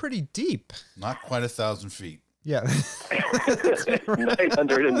think it's pretty deep. Not quite 1,000 feet. Yeah.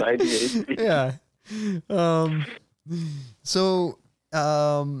 998 feet. Yeah. So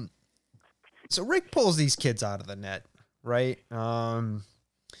Rick pulls these kids out of the net, right? And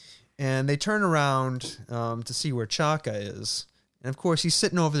they turn around to see where Chaka is. And of course, he's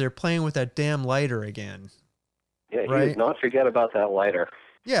sitting over there playing with that damn lighter again. Yeah, he did not forget about that lighter.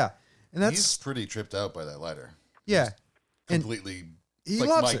 Yeah. And he's pretty tripped out by that lighter. Yeah. He's completely. He like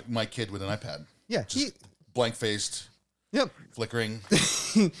loves it. My kid with an iPad. Yeah. Blank-faced. Yep. Flickering.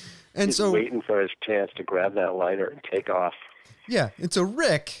 And he's so waiting for his chance to grab that lighter and take off. Yeah. And so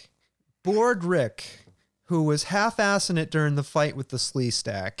bored Rick, who was half-assing it during the fight with the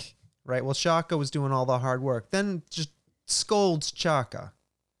Sleestack, right? Well, Chaka was doing all the hard work. Then just scolds Chaka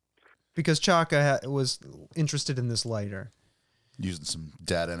because Chaka was interested in this lighter. Using some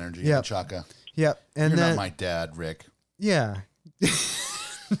dad energy on Chaka. Yep. And You're then, not my dad, Rick. Yeah.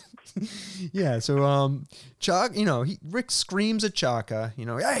 Yeah, so Rick screams at Chaka,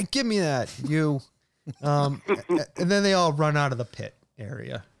 hey, give me that, you. And then they all run out of the pit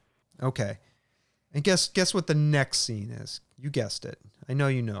area. Okay. And guess what the next scene is? You guessed it. I know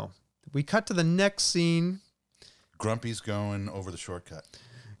you know. We cut to the next scene. Grumpy's going over the shortcut.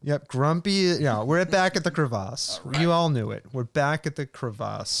 Yep, Grumpy. Yeah, we're back at the crevasse. Right. You all knew it. We're back at the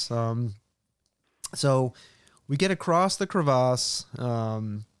crevasse. So we get across the crevasse.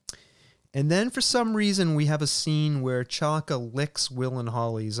 And then for some reason, we have a scene where Chaka licks Will and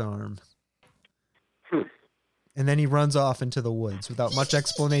Holly's arm. And then he runs off into the woods without much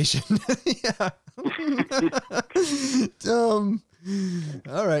explanation. Yeah.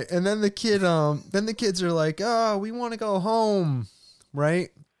 All right. And then the kids are like, oh, we want to go home.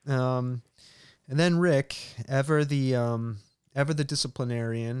 Right. And then Rick, ever the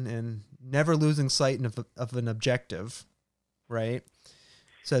disciplinarian and never losing sight of an objective. Right.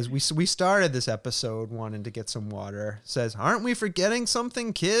 Says, we started this episode wanting to get some water. Says, aren't we forgetting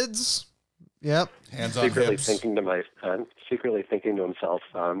something, kids? Yep. Hands on secretly hips. thinking to himself,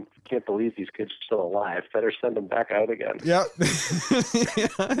 can't believe these kids are still alive. Better send them back out again. Yep.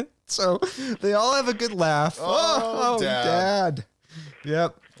 Yeah. So they all have a good laugh. Oh, Dad.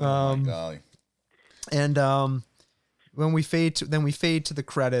 Yep. Oh my golly. And when we fade to the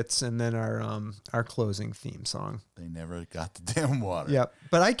credits and then our closing theme song. They never got the damn water. Yep.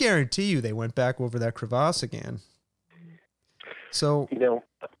 But I guarantee you they went back over that crevasse again. So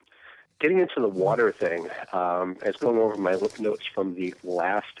getting into the water thing, as going over my notes from the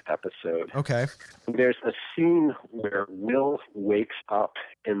last episode. Okay. There's a scene where Will wakes up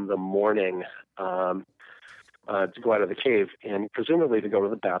in the morning to go out of the cave and presumably to go to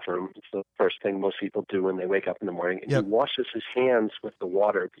the bathroom. It's the first thing most people do when they wake up in the morning. And He washes his hands with the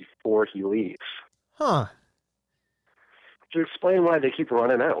water before he leaves. Huh. To explain why they keep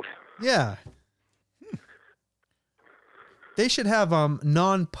running out. Yeah. They should have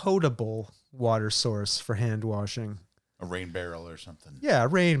non-potable water source for hand washing. A rain barrel or something. Yeah, a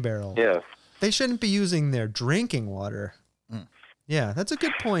rain barrel. Yeah. They shouldn't be using their drinking water. Yeah, that's a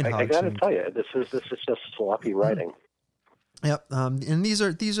good point. I got to tell you, this is just sloppy writing. Yep, and these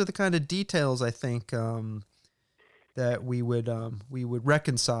are the kind of details I think that we would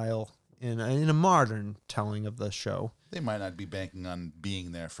reconcile in a modern telling of the show. They might not be banking on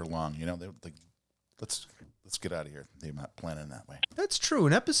being there for long. You know, they're like, let's get out of here. They're not planning that way. That's true.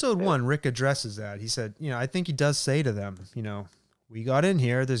 In episode 1, Rick addresses that. He said, I think he does say to them, we got in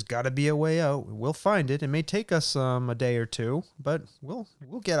here. There's got to be a way out. We'll find it. It may take us a day or two, but we'll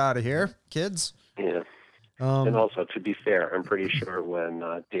get out of here, kids. Yeah. And also, to be fair, I'm pretty sure when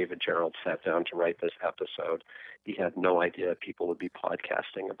David Gerald sat down to write this episode, he had no idea people would be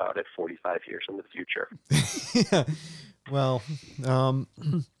podcasting about it 45 years in the future. Yeah. Well,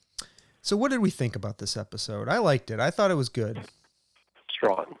 so what did we think about this episode? I liked it. I thought it was good.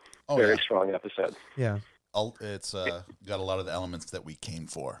 Strong. Very strong episode. Yeah. It's got a lot of the elements that we came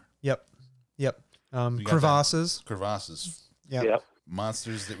for. Yep. Crevasses. Crevasses. Yep.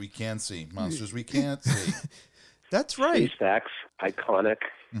 Monsters that we can see. Monsters we can't see. That's right. Stacks, iconic.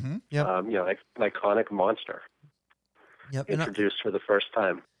 Mm-hmm. Yep. Iconic monster. Yep. Introduced for the first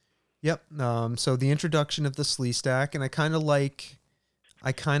time. Yep. So the introduction of the Sleestak, and I kind of like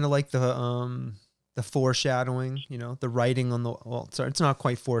the foreshadowing. The writing on the wall. Sorry, it's not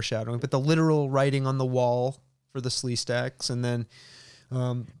quite foreshadowing, but the literal writing on the wall for the Sleestaks, and then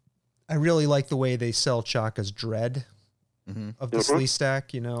I really like the way they sell Chaka's dread. Of the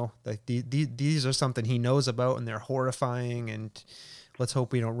Sleestak, like these are something he knows about, and they're horrifying. And let's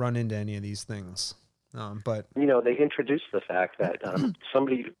hope we don't run into any of these things. But they introduced the fact that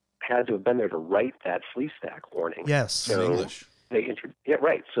somebody had to have been there to write that Sleestak warning. Yes, so in English.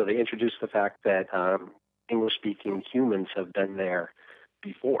 So they introduced the fact that English-speaking humans have been there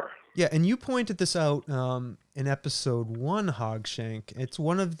before. Yeah, and you pointed this out in episode 1, Hogshank. It's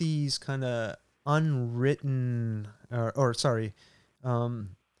one of these kind of unwritten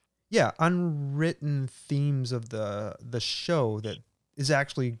unwritten themes of the show that is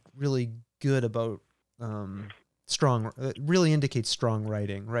actually really good about really indicates strong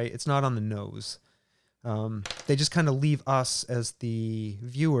writing, right? It's not on the nose. They just kind of leave us as the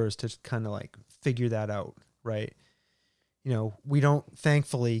viewers to kind of like figure that out, right? We don't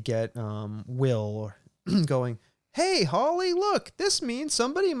thankfully get Will going, "Hey, Holly, look, this means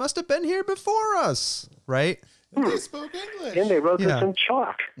somebody must have been here before us," right? They spoke English. And they wrote this in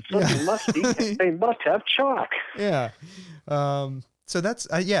chalk. So they must have chalk. Yeah. So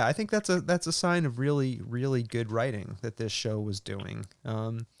that's, I think that's a sign of really, really good writing that this show was doing.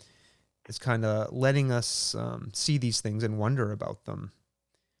 It's kind of letting us see these things and wonder about them.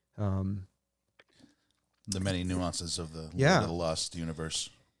 The many nuances of the Lord of the Lost universe.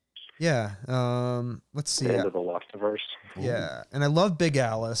 Yeah. Let's see. End of the Lostiverse. Yeah. And I love Big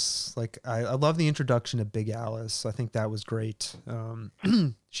Alice. Like I love the introduction of Big Alice. I think that was great.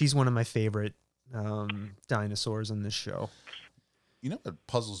 She's one of my favorite dinosaurs in this show. What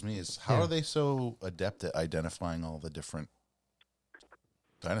puzzles me is how are they so adept at identifying all the different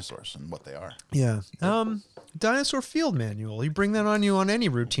dinosaurs and what they are? Yeah. Dinosaur Field Manual. You bring that on you on any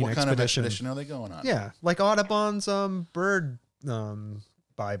routine what expedition. What kind of expedition are they going on? Yeah. Like Audubon's bird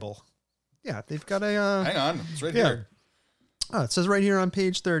Bible. Yeah, they've got a... Hang on. It's right here. Oh, it says right here on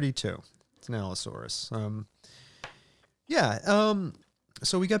page 32. It's an Allosaurus. So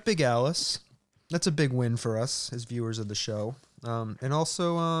we got Big Alice. That's a big win for us as viewers of the show. And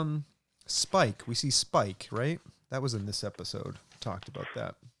also Spike. We see Spike, right? That was in this episode. Talked about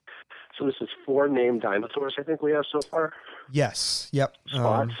that. So this is 4 named dinosaurs I think we have so far? Yes. Yep.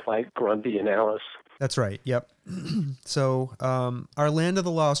 Spot, Spike, Grundy, and Alice. That's right. Yep. So our Land of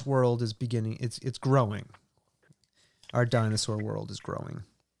the Lost World is beginning. It's growing. Our dinosaur world is growing.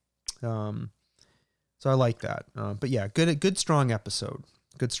 So I like that. But yeah, good strong episode.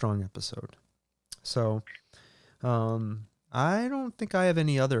 Good strong episode. So I don't think I have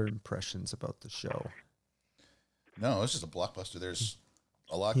any other impressions about the show. No, it's just a blockbuster. There's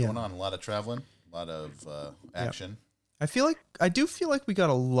a lot going on, a lot of traveling, a lot of action. I do feel like we got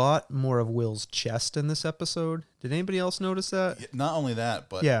a lot more of Will's chest in this episode. Did anybody else notice that? Not only that,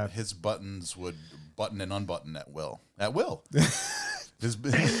 but his buttons would button and unbutton at will. At will.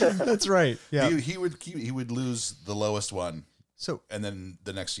 That's right. Yeah. He would lose the lowest one. So and then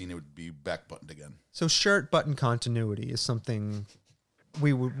the next scene it would be back buttoned again. So shirt button continuity is something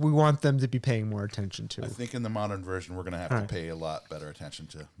we want them to be paying more attention to. I think in the modern version we're going to have to pay a lot better attention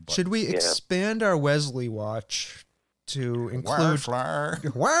to buttons. Should we expand our Wesley watch to include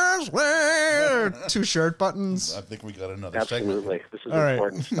Wesley 2 shirt buttons? I think we got another Absolutely. segment. This is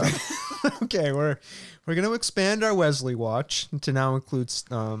important stuff. Okay, we're going to expand our Wesley watch to now include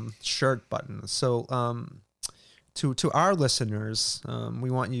shirt buttons. So to our listeners, we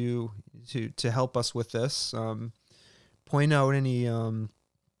want you to help us with this. Point out anything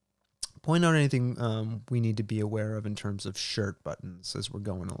we need to be aware of in terms of shirt buttons as we're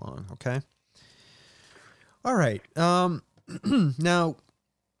going along. Okay. All right. Now,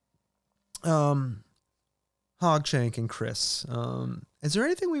 Hogshank and Chris, is there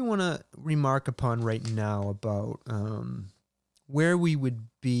anything we want to remark upon right now about where we would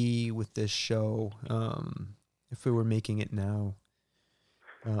be with this show if we were making it now?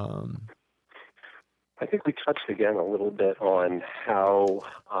 I think we touched again a little bit on how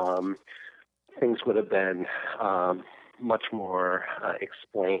things would have been much more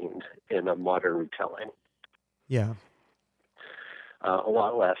explained in a modern retelling. Yeah. A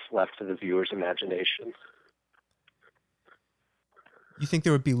lot less left to the viewer's imagination. You think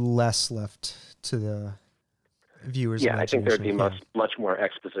there would be less left to the viewers? Yeah, I think there'd be much more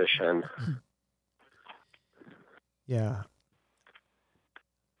exposition. Yeah.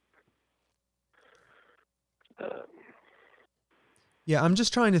 Yeah, I'm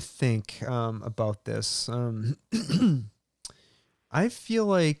just trying to think about this. I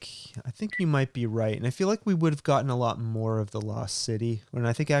think you might be right, and I feel like we would have gotten a lot more of the Lost City, and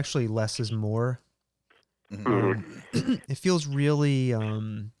I think actually less is more. It feels really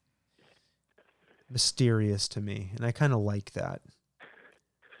mysterious to me, and I kind of like that.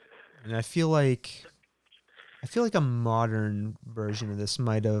 And I feel like a modern version of this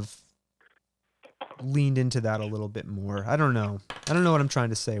might have leaned into that a little bit more. I don't know what I'm trying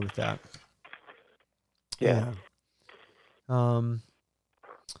to say with that. Yeah.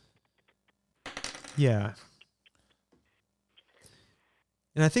 Yeah.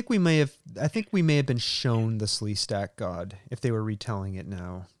 And I think we may have been shown the Sleestak God if they were retelling it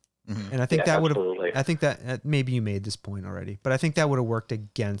now. Mm-hmm. And I think that would have, I think that maybe you made this point already, but I think that would have worked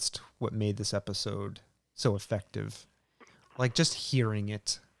against what made this episode so effective. Like just hearing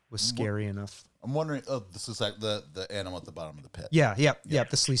it was scary enough. I'm wondering, this is like the animal at the bottom of the pit. Yeah, the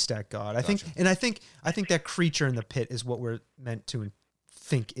Sleestak God. I think that creature in the pit is what we're meant to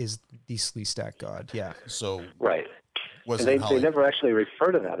think is the Sleestak God. Yeah. So right. And they never actually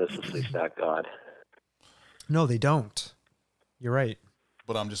refer to that as the Sleestak God. No, they don't. You're right.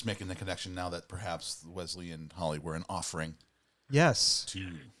 But I'm just making the connection now that perhaps Wesley and Holly were an offering. Yes.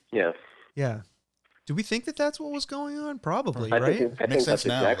 Yeah. Yeah. Do we think that that's what was going on? Probably, I right? think that's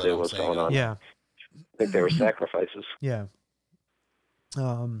exactly what was going on. Yeah. I think they were sacrifices. Yeah.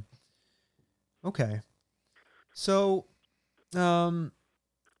 Okay. So, one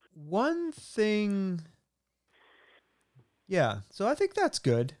thing. Yeah. So I think that's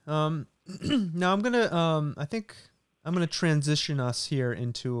good. Now I'm gonna. I think I'm gonna transition us here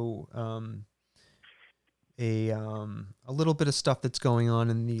into a little bit of stuff that's going on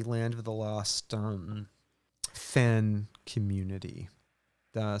in the Land of the Lost fan community.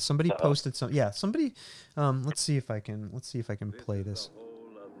 Somebody posted some. Yeah, somebody. Let's see if I can play this.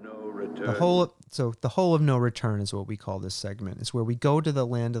 The Hole of No Return is what we call this segment. It's where we go to the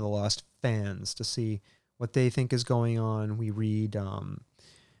Land of the Lost fans to see what they think is going on. We read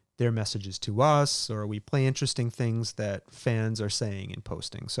their messages to us, or we play interesting things that fans are saying and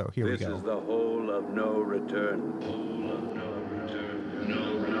posting. So here we go. This is the Hole of No Return.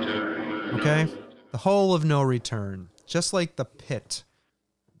 Okay? The Hole of No Return. Just like the pit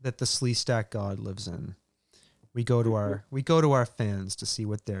that the Sleestak God lives in. We go to our fans to see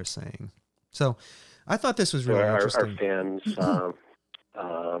what they're saying. So I thought this was really interesting. Our fans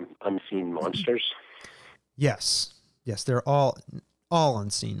unseen monsters? Yes, they're all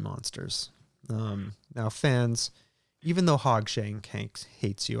unseen monsters. Now, fans, even though Hogshank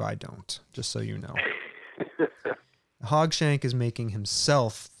hates you, I don't. Just so you know, Hogshank is making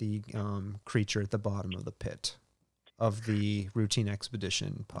himself the creature at the bottom of the pit of the Routine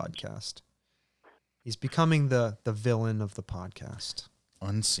Expedition podcast. He's becoming the villain of the podcast.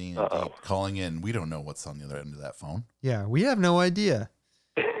 Unseen, calling in. We don't know what's on the other end of that phone. Yeah, we have no idea.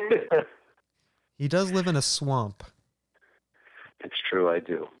 He does live in a swamp. It's true, I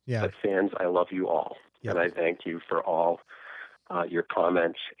do. Yeah. But fans, I love you all. Yep. And I thank you for all your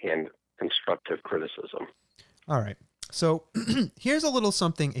comments and constructive criticism. All right. So here's a little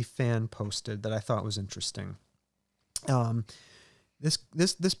something a fan posted that I thought was interesting.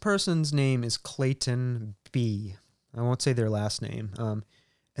 This person's name is Clayton B. I won't say their last name.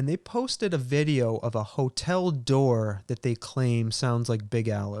 And they posted a video of a hotel door that they claim sounds like Big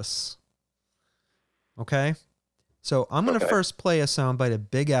Alice. Okay? So I'm going to first play a soundbite of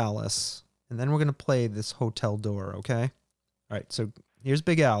Big Alice, and then we're going to play this hotel door, okay? All right, so here's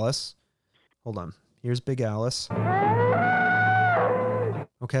Big Alice. Hold on. Here's Big Alice.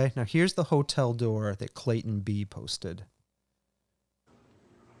 Okay, now here's the hotel door that Clayton B posted.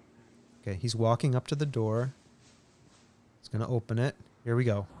 Okay, he's walking up to the door. He's going to open it. Here we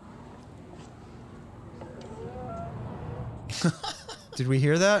go. Did we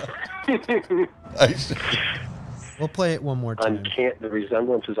hear that? We'll play it one more time. The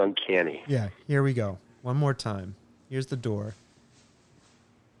resemblance is uncanny. Yeah, here we go. One more time. Here's the door.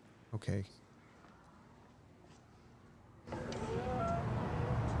 Okay.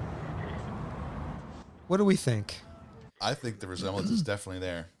 What do we think? I think the resemblance is definitely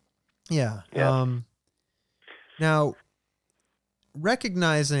there. Yeah. Now,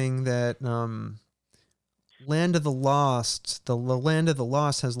 recognizing that Land of the Lost, the Land of the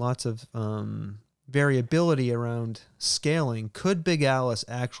Lost has lots of variability around scaling. Could Big Alice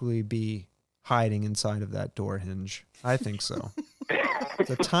actually be hiding inside of that door hinge? I think so. It's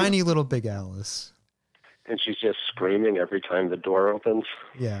a tiny little Big Alice. And she's just screaming every time the door opens?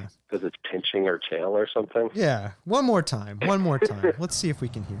 Yeah. Because it's pinching her tail or something? Yeah. One more time. One more time. Let's see if we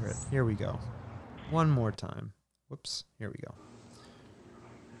can hear it. Here we go. One more time. Whoops. Here we go.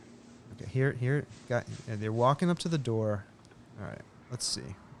 Okay, here. They're walking up to the door. All right. Let's see.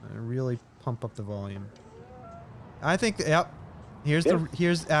 I'm gonna really pump up the volume. I think. Yep.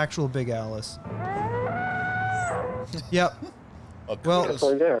 Here's actual Big Alice. Yep. Well.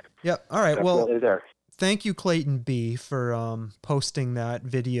 Definitely there. Yep. All right. Definitely there. Thank you, Clayton B, for posting that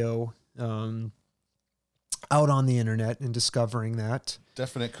video out on the internet and discovering that.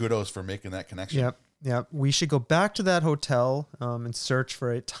 Definite kudos for making that connection. Yep. We should go back to that hotel and search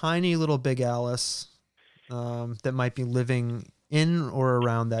for a tiny little Big Alice that might be living in or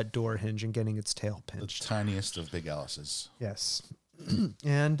around that door hinge and getting its tail pinched. The tiniest of Big Alices. Yes.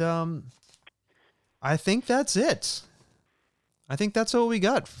 And I think that's it. I think that's all we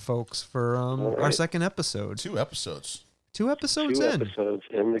got, folks, for our second episode. 2 episodes. 2 episodes in. 2 episodes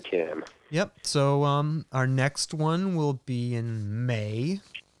in the can. Yep. So our next one will be in May.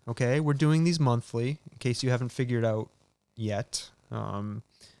 Okay, we're doing these monthly, in case you haven't figured out yet.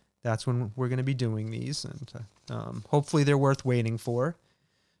 That's when we're going to be doing these, and hopefully they're worth waiting for.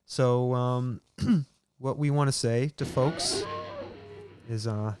 So what we want to say to folks is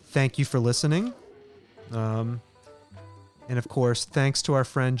thank you for listening. And of course, thanks to our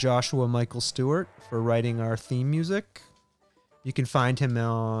friend Joshua Michael Stewart for writing our theme music. You can find him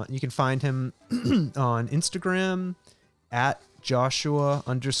on Instagram at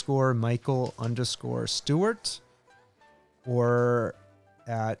Joshua_Michael_Stewart or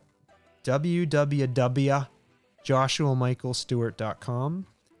at www.joshuamichaelstewart.com.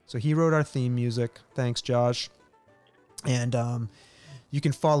 So he wrote our theme music. Thanks, Josh. And you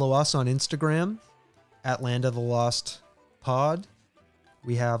can follow us on Instagram at Land of the Lost Pod.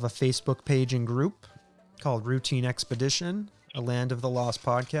 We have a Facebook page and group called Routine Expedition, a Land of the Lost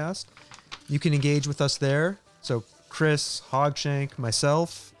podcast. You can engage with us there. So Chris, Hogshank,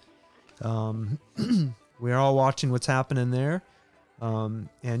 myself, we're all watching what's happening there.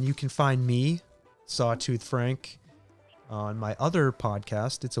 And you can find me, Sawtooth Frank, on my other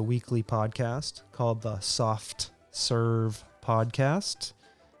podcast. It's a weekly podcast called the Soft Serve Podcast.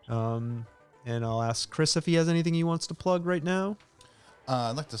 And I'll ask Chris if he has anything he wants to plug right now.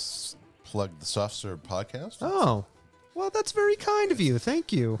 I'd like to plug the Soft Serve podcast. Oh, well, that's very kind of you.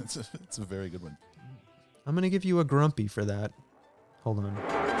 Thank you. It's a very good one. I'm going to give you a grumpy for that. Hold on.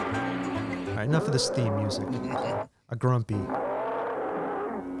 All right, enough of this theme music. A grumpy.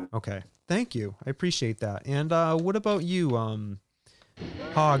 Okay, thank you. I appreciate that. And what about you,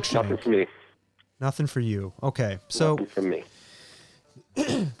 Hogshank? Nothing for me. Nothing for you. Okay, so... Nothing for me.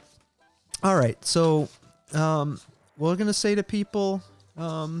 All right, so we're going to say to people,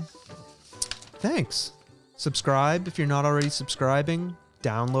 thanks. Subscribe if you're not already subscribing.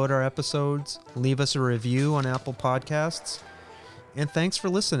 Download our episodes. Leave us a review on Apple Podcasts. And thanks for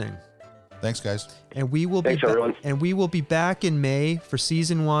listening. Thanks, guys. And we will be back in May for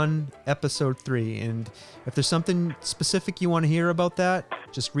season 1, episode 3. And if there's something specific you want to hear about that,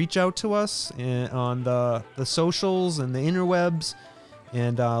 just reach out to us on the socials and the interwebs.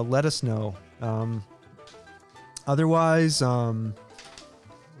 And let us know. Otherwise,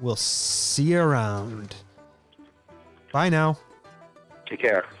 we'll see you around. Bye now. Take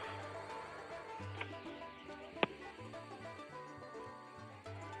care.